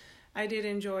Harriet. I did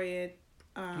enjoy it.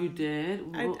 You did?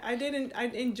 I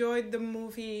enjoyed the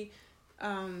movie.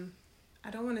 I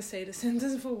don't want to say the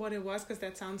sentence for what it was, because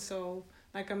that sounds so,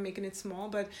 like, I'm making it small.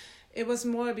 But it was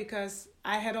more because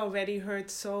I had already heard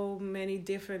so many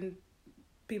different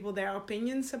people, their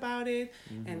opinions about it,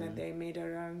 and that they made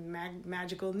her a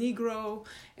magical Negro,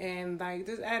 and, like,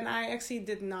 this, and I actually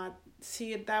did not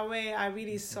see it that way. I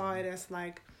really saw it as,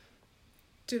 like,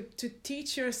 to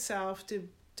teach yourself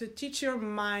to teach your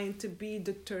mind to be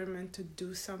determined to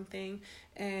do something.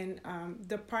 And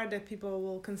the part that people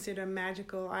will consider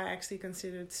magical, I actually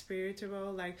considered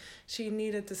spiritual. Like, she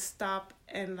needed to stop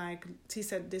and, like, she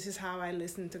said, this is how I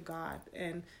listen to God.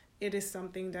 And it is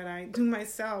something that I do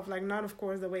myself. Like, not, of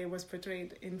course, the way it was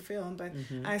portrayed in film, but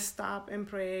I stop and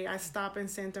pray. I stop and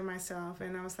center myself.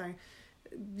 And I was like,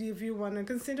 if you want to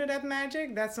consider that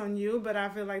magic, that's on you. But I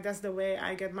feel like that's the way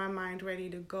I get my mind ready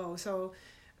to go. So,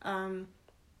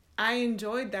 I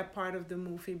enjoyed that part of the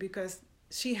movie, because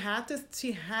she had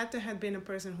to have been a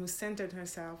person who centered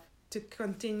herself to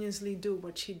continuously do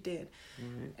what she did.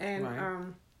 And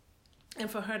and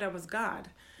for her, that was God.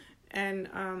 And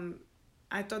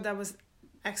I thought that was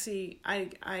actually,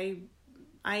 I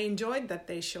enjoyed that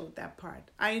they showed that part.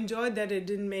 I enjoyed that it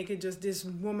didn't make it just this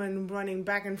woman running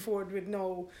back and forth with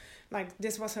no, like,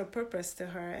 this was her purpose to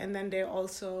her. And then they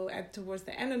also, towards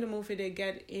the end of the movie, they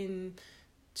get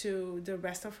into the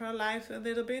rest of her life a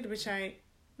little bit, which I,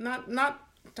 not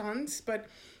tons, but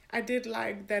I did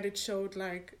like that it showed,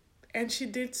 like, and she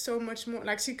did so much more.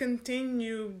 Like, she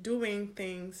continued doing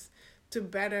things to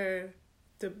better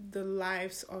the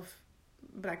lives of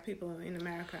Black people in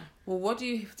America. Well, what do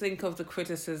you think of the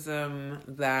criticism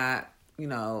that, you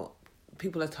know,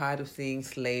 people are tired of seeing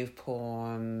slave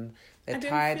porn? They're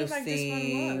tired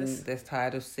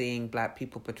of seeing Black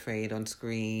people portrayed on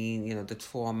screen, you know, the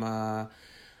trauma,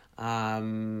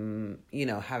 you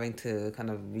know, having to kind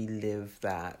of relive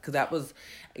that. Because that was,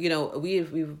 you know,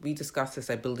 we discussed this,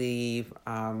 I believe,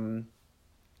 on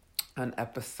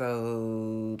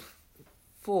episode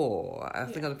 4. I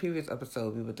think on the previous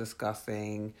episode we were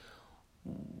discussing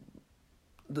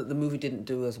that the movie didn't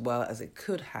do as well as it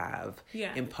could have,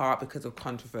 in part because of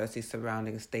controversy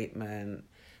surrounding a statement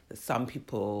that some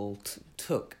people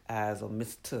took as, or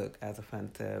mistook as,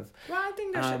 offensive. Well, I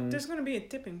think there's going to be a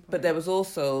tipping point. But there was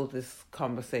also this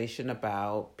conversation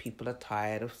about people are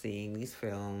tired of seeing these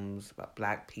films about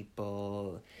Black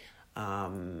people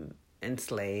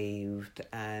enslaved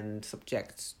and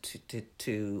subject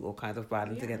to all kinds of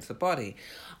violence against the body.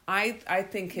 I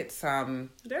think it's while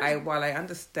I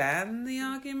understand the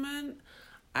argument,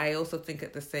 I also think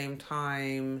at the same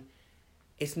time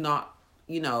it's not,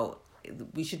 you know,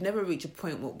 we should never reach a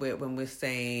point when we're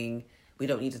saying we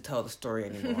don't need to tell the story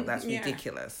anymore. That's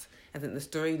ridiculous. I think the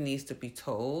story needs to be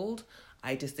told.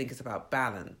 I just think it's about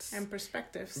balance and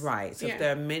perspectives. Right. So if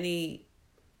there are many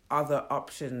other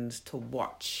options to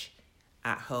watch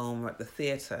at home or at the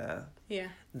theater,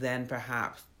 then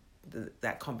perhaps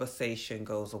that conversation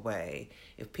goes away.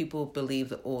 If people believe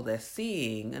that all they're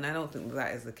seeing, and I don't think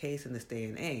that is the case in this day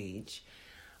and age,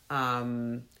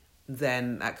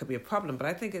 then that could be a problem. But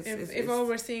I think if all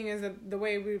we're seeing is the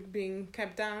way we're being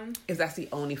kept down, if that's the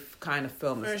only kind of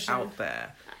film that's out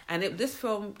there. And this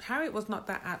film, Harriet was not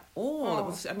that at all. Oh. It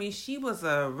was, I mean, she was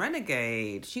a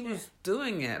renegade. She was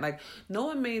doing it. Like, no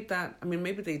one made that. I mean,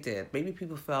 maybe they did. Maybe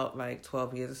people felt like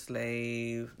 12 Years a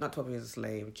Slave, not 12 Years a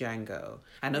Slave, Django.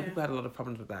 I know people had a lot of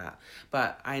problems with that.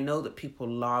 But I know that people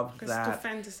loved that. To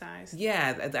fantasize.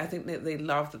 Yeah, I think that they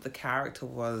loved that the character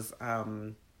was...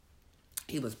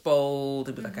 he was bold.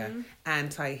 He was like an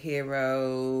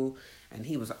anti-hero, and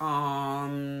he was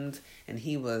armed, and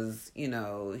he was,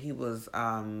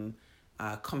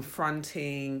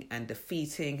 confronting and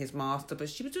defeating his master. But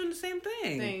she was doing the same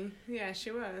thing. Yeah,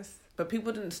 she was. But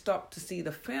people didn't stop to see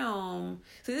the film.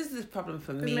 So this is the problem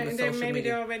for me with social maybe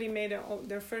media. they already made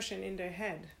their version in their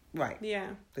head. Right. Yeah.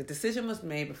 The decision was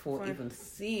made before even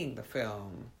seeing the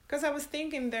film. Because I was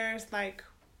thinking there's like...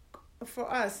 For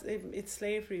us, it's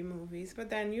slavery movies, but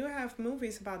then you have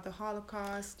movies about the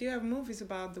Holocaust, you have movies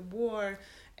about the war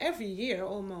every year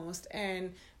almost,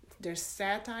 and there's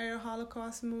satire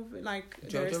Holocaust movie, like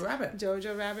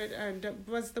Jojo Rabbit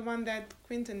was the one that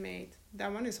Quentin made.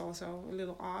 That one is also a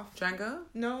little off. Django?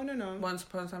 No. Once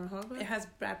Upon a Time in Hollywood? It has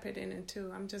Brad Pitt in it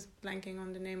too. I'm just blanking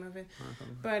on the name of it.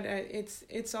 But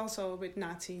it's also with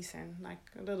Nazis and like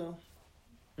a little...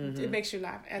 It makes you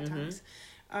laugh at times.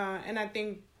 And I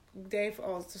think they've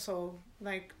also,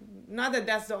 like, not that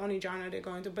that's the only genre they're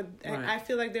going to, but I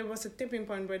feel like there was a tipping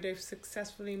point where they've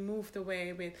successfully moved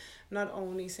away with not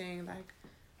only saying like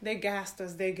I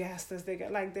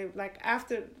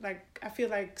feel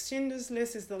like Schindler's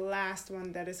List is the last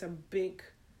one that is a big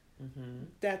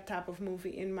that type of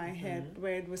movie in my head,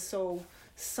 where it was so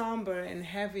somber and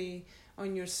heavy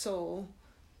on your soul.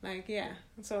 Like, yeah,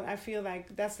 so I feel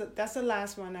like that's the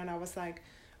last one, and I was like,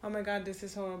 oh my God, this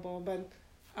is horrible. But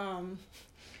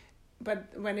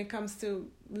when it comes to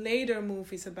later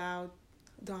movies about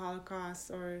the Holocaust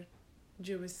or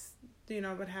Jewish,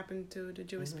 what happened to the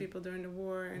Jewish people during the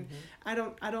war, and I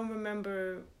don't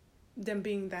remember them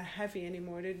being that heavy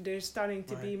anymore. They're starting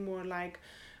to be more like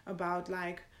about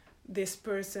like this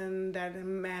person that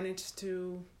managed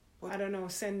to, I don't know,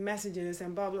 send messages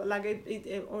and blah blah, like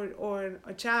or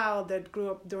a child that grew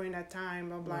up during that time,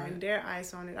 blah blah, and their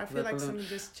eyes on it. I feel like something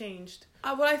just changed.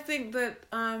 Well, I think that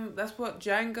that's what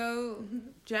Django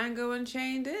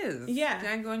Unchained is. Yeah,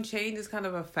 Django Unchained is kind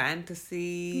of a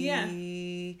fantasy. Yeah.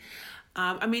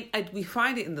 I mean, we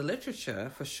find it in the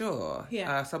literature for sure.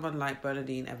 Yeah. Someone like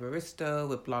Bernardine Evaristo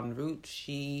with Blonde Root,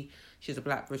 she's a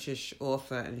Black British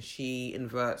author, and she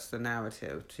inverts the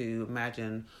narrative to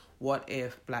imagine, what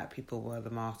if Black people were the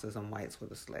masters and whites were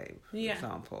the slave? For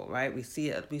example, right? We see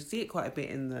it quite a bit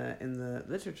in the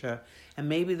literature, and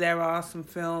maybe there are some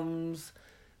films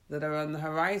that are on the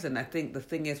horizon. I think the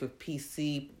thing is with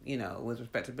PC, with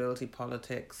respectability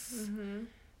politics,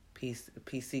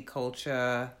 PC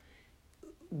culture,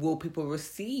 will people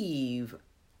receive?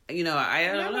 I don't know.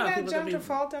 Remember that John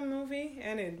Travolta movie,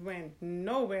 and it went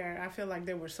nowhere. I feel like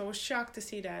they were so shocked to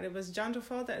see that. It was John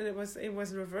Travolta. It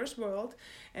was Reverse World,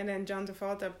 and then John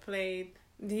Travolta played.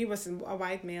 He was a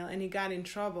white male, and he got in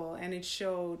trouble, and it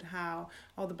showed how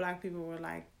all the Black people were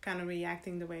like kind of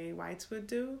reacting the way whites would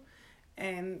do,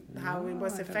 and how it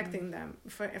was affecting them.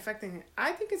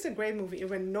 I think it's a great movie. It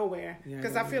went nowhere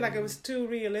because I feel like it was too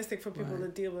realistic for people to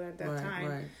deal with at that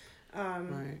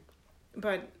time.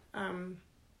 But.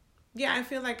 Yeah, I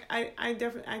feel like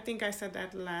I think I said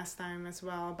that last time as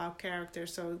well about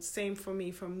characters. So same for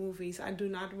me for movies. I do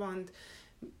not want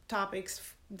topics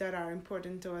that are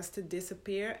important to us to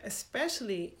disappear,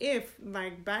 especially if,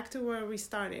 like, back to where we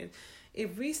started,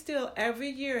 if we still every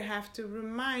year have to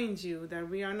remind you that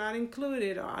we are not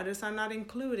included or others are not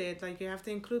included, like you have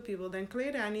to include people, then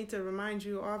clearly I need to remind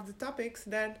you of the topics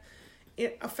that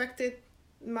it affected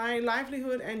my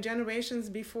livelihood and generations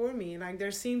before me. Like,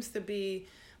 there seems to be,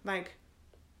 like,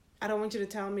 I don't want you to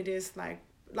tell me this, to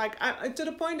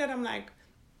the point that I'm like,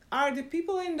 are the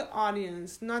people in the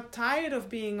audience not tired of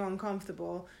being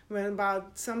uncomfortable when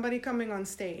about somebody coming on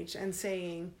stage and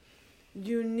saying,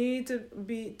 you need to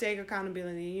take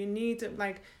accountability, you need to,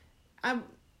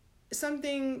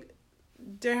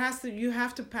 you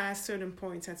have to pass certain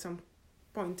points at some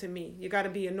point to me. You got to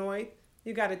be annoyed.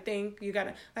 You got to think. You got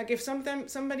to, like, if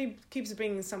somebody keeps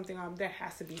bringing something up, there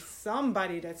has to be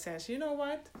somebody that says, you know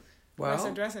what? Well, let's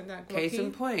address it. Like case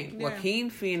in point, Joaquin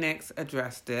Phoenix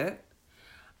addressed it.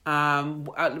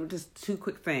 Just two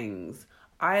quick things.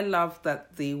 I love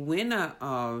that the winner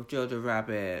of Jojo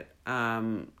Rabbit,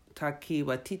 Taika Taika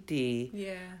Waititi.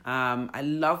 Yeah. I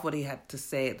love what he had to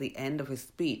say at the end of his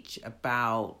speech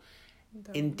about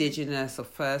Indigenous or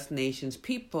First Nations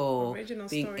people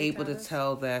being able to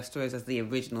tell their stories as the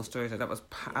original stories. That was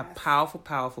a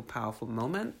powerful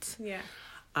moment. Yeah.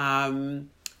 And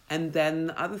then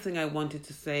the other thing I wanted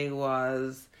to say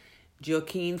was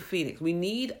Joaquin Phoenix. We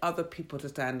need other people to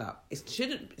stand up.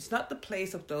 It's not the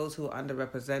place of those who are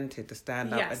underrepresented to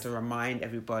stand up and to remind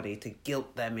everybody, to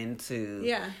guilt them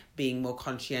into being more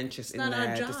conscientious in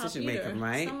their decision making,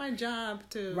 right? It's not my job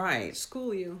to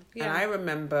school you. Yeah. And I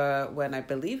remember when I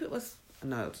believe it's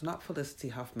not Felicity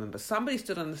Huffman, but somebody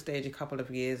stood on the stage a couple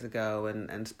of years ago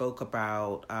and spoke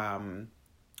about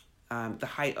the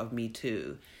height of Me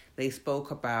Too. They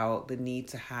spoke about the need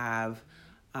to have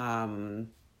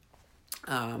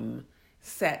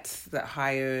sets that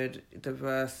hired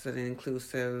diverse and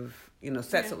inclusive,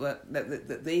 sets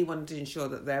that they wanted to ensure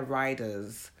that their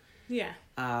writers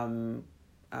were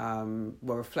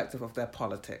reflective of their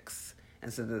politics,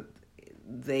 and so that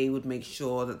they would make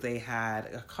sure that they had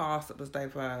a cast that was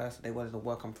diverse. They wanted to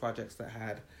work on projects that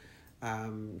had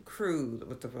crew that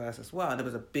was diverse as well, and there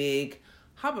was a big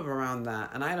hubbub around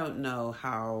that. And I don't know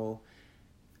how.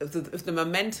 If the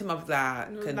momentum of that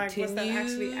continues, was that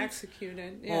actually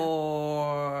executed,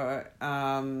 or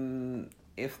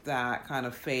if that kind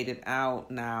of faded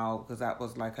out now, because that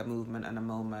was like a movement and a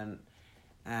moment,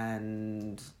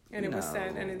 and it was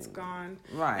said and it's gone,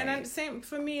 right? And same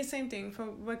thing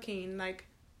for Joaquin. Like,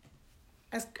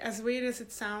 as weird as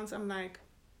it sounds, I'm like,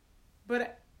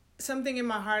 but something in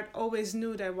my heart always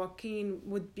knew that Joaquin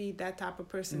would be that type of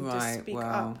person to speak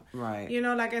up, right?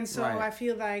 And so I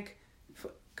feel like.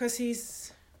 Because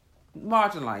he's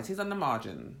marginalized, he's on the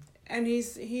margin, and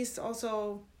he's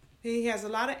also he has a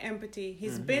lot of empathy.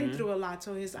 He's been through a lot,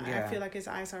 so I feel like his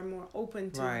eyes are more open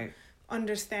to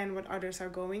understand what others are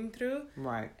going through.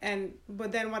 Right.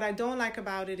 But then what I don't like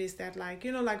about it is that, like,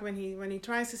 like when he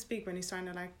tries to speak, when he's trying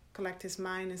to like collect his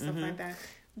mind and stuff like that,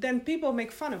 then people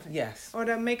make fun of it. Yes. Or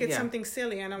they make it something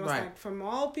silly, and I was like, from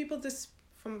all people,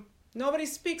 nobody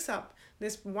speaks up.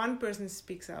 This one person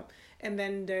speaks up, and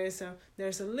then there's a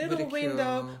little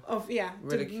window of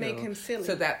ridicule. To make him silly.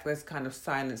 So that was kind of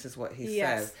silence is what he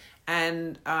says.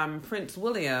 And Prince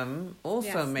William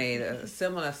also made a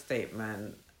similar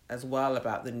statement as well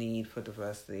about the need for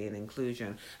diversity and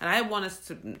inclusion. And I want us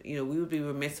to, we would be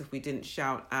remiss if we didn't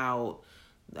shout out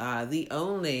the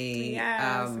only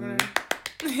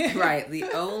the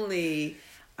only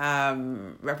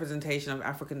representation of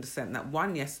African descent that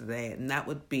won yesterday, and that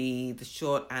would be the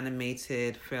short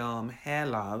animated film Hair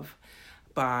Love,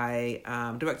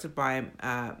 directed by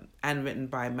and written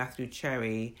by Matthew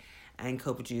Cherry, and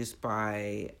co-produced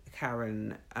by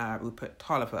Karen Rupert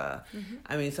Tolliver.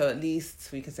 I mean, so at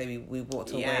least we can say we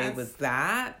walked away with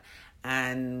that,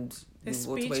 and the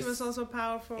speech was also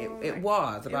powerful. It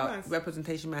was about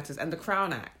representation matters, and the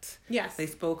Crown Act. Yes, they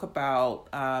spoke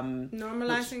about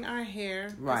normalizing our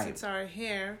hair. Right, it's our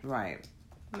hair. Right,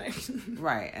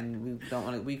 right, and we don't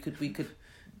want to. We could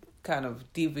kind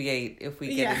of deviate if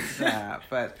we get into that,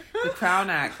 but the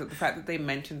Crown Act, the fact that they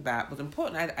mentioned that was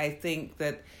important. I think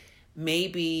that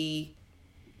maybe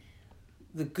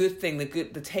the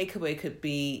takeaway could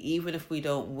be, even if we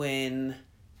don't win,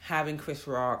 having Chris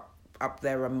Rock up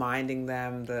there reminding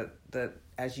them that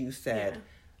as you said,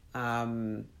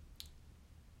 that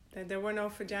there were no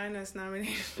vaginas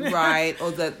nominated, right?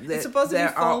 Or that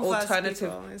there are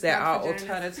alternative,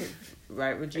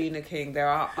 right? Regina King. There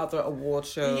are other award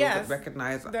shows that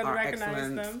recognize our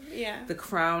excellence. Them. Yeah. The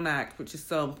Crown Act, which is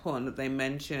so important that they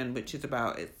mention, which is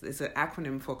about it's an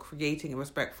acronym for creating a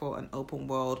respectful and open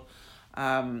world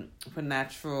for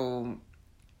natural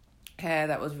hair.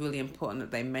 That was really important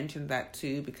that they mentioned that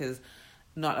too, because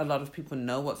not a lot of people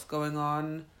know what's going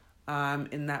on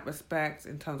in that respect,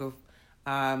 in terms of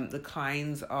the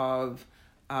kinds of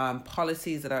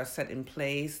policies that are set in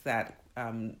place that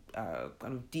kind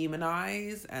of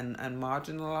demonize and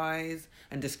marginalize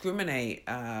and discriminate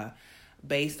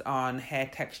based on hair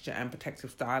texture and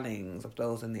protective stylings of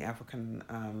those in the African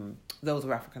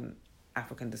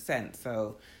descent.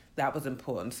 So that was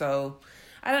important. So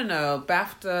I don't know,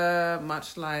 BAFTA,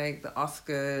 much like the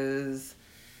Oscars,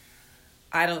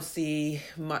 I don't see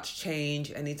much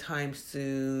change anytime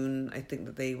soon. I think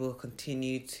that they will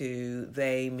continue to,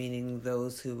 meaning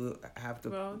those who have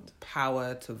the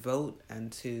power to vote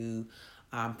and to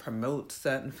promote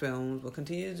certain films, will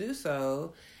continue to do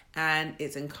so. And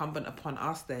it's incumbent upon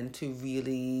us then to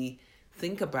really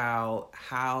think about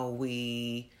how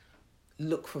we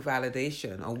look for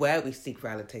validation, or where we seek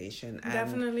validation. And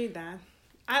definitely that.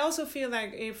 I also feel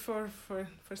like if for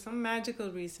some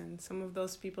magical reason, some of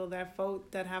those people that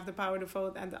vote, that have the power to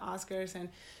vote at the Oscars and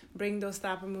bring those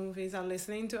type of movies are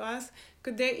listening to us,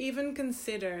 could they even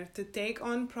consider to take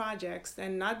on projects,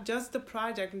 and not just the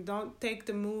project, don't take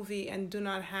the movie and do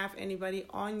not have anybody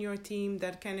on your team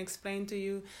that can explain to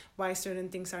you why certain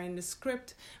things are in the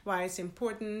script, why it's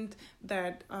important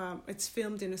that it's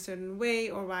filmed in a certain way,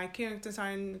 or why characters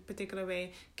are in a particular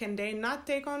way? Can they not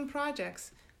take on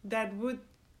projects that would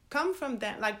come from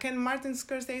that? Like, can Martin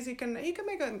Scorsese, he can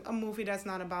make a movie that's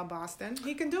not about Boston.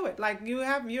 He can do it. Like,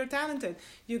 you're talented.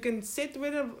 You can sit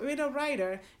with a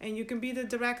writer and you can be the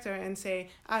director and say,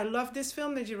 I love this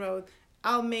film that you wrote,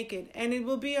 I'll make it. And it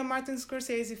will be a Martin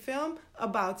Scorsese film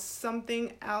about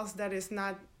something else that is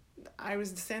not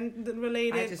Irish descent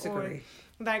related. I disagree.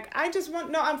 Or, like, I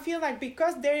feel like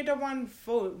because they're the one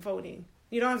voting,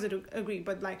 you don't have to agree,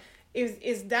 but like,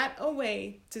 is that a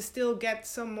way to still get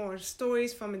some more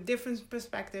stories from a different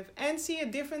perspective and see a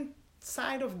different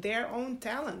side of their own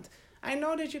talent? I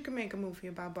know that you can make a movie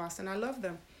about Boston. I love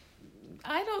them.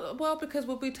 Because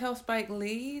would we tell Spike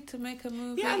Lee to make a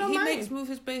movie? Yeah, I don't mind. He makes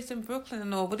movies based in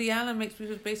Brooklyn, or Woody Allen makes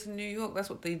movies based in New York. That's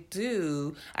what they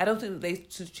do. I don't think that they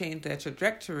should change their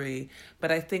trajectory,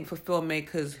 but I think for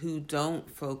filmmakers who don't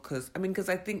focus, because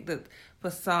I think that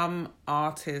for some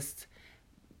artists,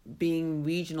 being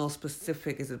regional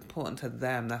specific is important to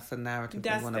them. That's the narrative they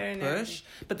want to push. Narrative.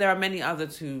 But there are many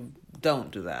others who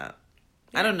don't do that.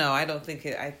 Yeah. I don't know. I don't think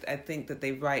it. I think that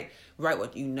they write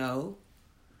what you know.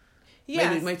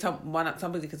 Yes. Maybe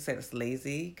somebody could say that's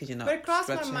lazy because you're not. But it crossed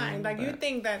my mind. Like, you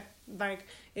think that, like,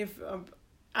 if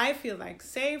I feel like,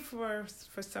 say for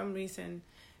some reason,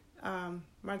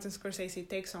 Martin Scorsese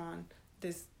takes on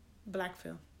this black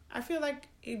film, I feel like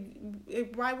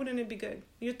why wouldn't it be good?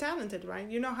 You're talented, right?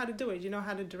 You know how to do it. You know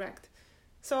how to direct.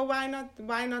 So why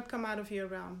not come out of your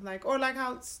realm? Like, or like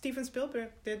how Steven Spielberg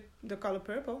did The Color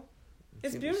Purple.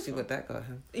 It's beautiful. See what that got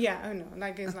him. Yeah, I know.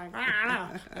 Like, it's like,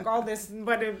 like all this,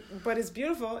 but it's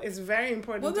beautiful. It's very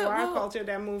important to our culture,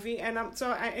 that movie. And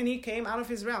and he came out of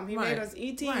his realm. He made us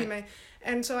E.T. Right.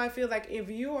 And so I feel like if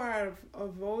you are a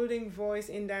voting voice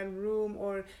in that room,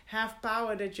 or have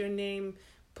power that your name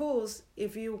pulls,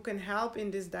 if you can help in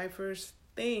this diverse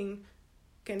thing,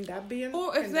 can that be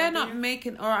or if they're not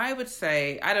making, or I would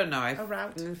say, I don't know, I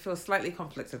route? Feel slightly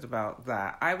conflicted about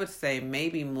that. I would say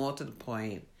maybe more to the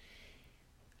point,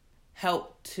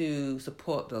 help to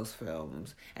support those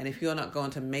films, and if you're not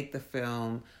going to make the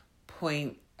film,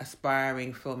 point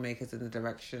aspiring filmmakers in the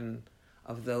direction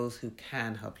of those who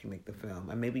can help you make the film,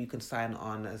 and maybe you can sign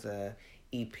on as a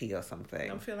EP or something.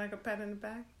 Don't feel like a pat in the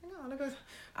back.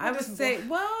 I would say,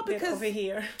 because over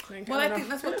here. I think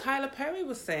that's what Tyler Perry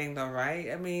was saying, though, right?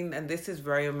 And this is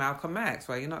very Malcolm X,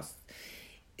 right?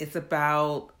 It's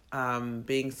about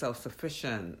being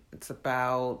self-sufficient. It's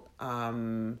about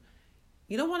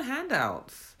you don't want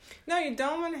handouts. No, you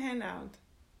don't want a handout.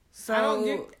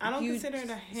 So I don't consider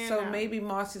it a handout. So maybe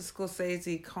Martin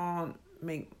Scorsese can't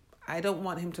make. I don't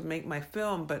want him to make my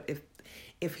film, but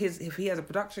if he has a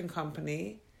production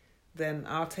company, then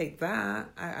I'll take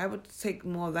that. I would take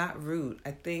more that route.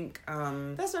 I think.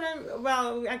 That's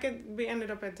what we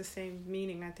ended up at the same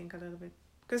meaning, I think, a little bit.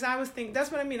 Because I was thinking,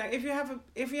 that's what I mean. Like, if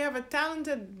you have a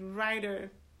talented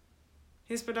writer,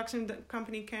 his production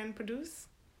company can produce.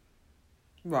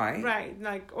 Right,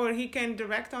 like, or he can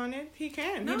direct on it. He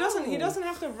can. No. He doesn't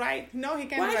have to write. No, he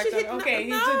can't direct on it. Okay,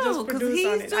 he should just produce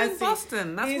on it. He's doing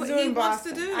Boston. That's what he wants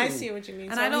to do. I see what you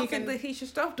mean. And so I don't think that he should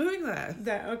stop doing that.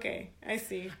 Okay, I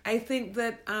see. I think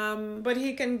that but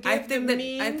he can give the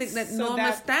means. I think that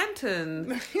Norma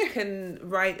Stanton can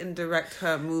write and direct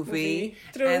her movie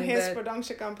through his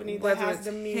production company that has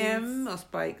the means. Whether it's him or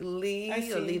Spike Lee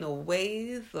or Lena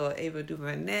Waithe or Ava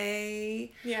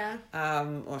DuVernay. Yeah.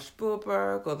 Or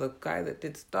Spielberg. Or the guy that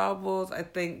did Star Wars. I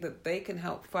think that they can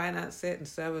help finance it and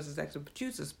serve as executive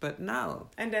producers, but no.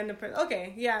 And then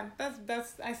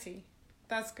that's I see.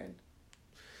 That's good.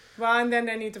 Well, and then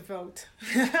they need to vote.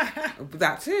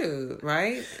 That too,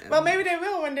 right? Well, maybe they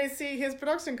will when they see his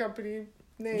production company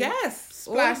name. Yes.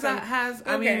 All that has,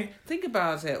 I mean, think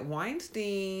about it.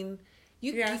 Weinstein...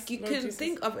 You can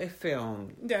think of a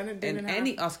film in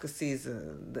any Oscar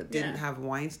season that didn't have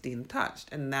Weinstein touched,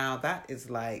 and now that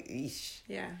is like,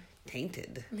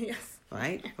 tainted. Yes.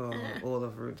 Right? For all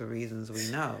of the reasons we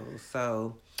know.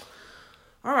 So,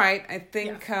 all right, I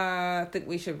think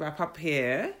we should wrap up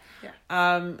here.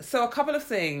 Yeah. So a couple of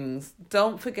things.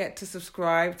 Don't forget to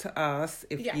subscribe to us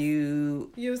if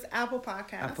you use Apple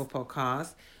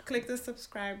Podcasts. Click the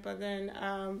subscribe button.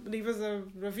 Leave us a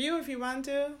review if you want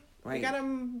to. Right. We got a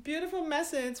beautiful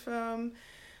message from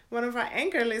one of our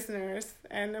Anchor listeners,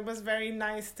 and it was very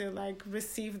nice to like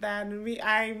receive that. And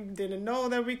I didn't know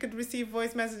that we could receive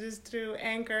voice messages through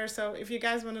Anchor. So if you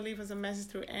guys want to leave us a message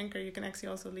through Anchor, you can actually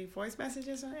also leave voice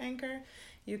messages on Anchor.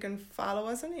 You can follow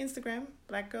us on Instagram,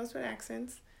 Black Girls with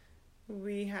Accents.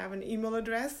 We have an email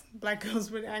address,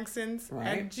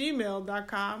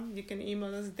 blackgirlswithaccents@gmail.com. You can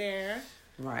email us there.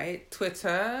 Right.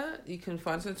 Twitter. You can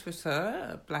find us on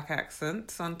Twitter, Black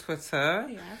Accents on Twitter.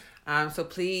 Yeah. So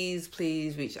please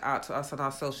reach out to us on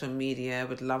our social media.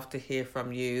 We'd love to hear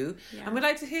from you. Yeah. And we'd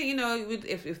like to hear,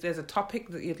 if there's a topic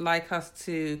that you'd like us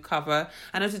to cover.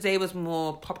 I know today was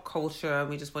more pop culture and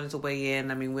we just wanted to weigh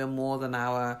in. I mean, we're more than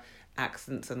our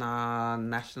accents and our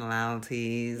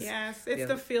nationalities. Yes, it's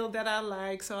the field that I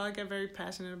like, so I get very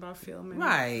passionate about film.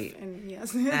 Right. And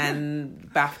yes.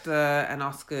 And BAFTA and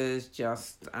Oscars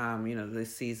just,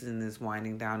 this season is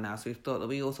winding down now. So we thought that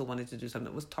we also wanted to do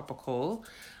something that was topical.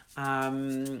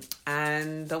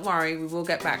 And don't worry, we will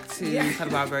get back to kind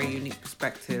of our very unique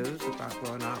perspectives about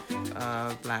growing up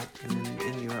Black and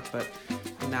in Europe. But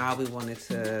now we wanted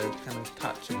to kind of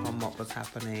touch upon what was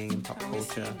happening in pop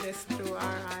culture. We see this through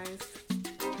our eyes.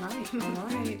 Right, all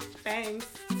right. Thanks.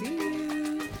 See you.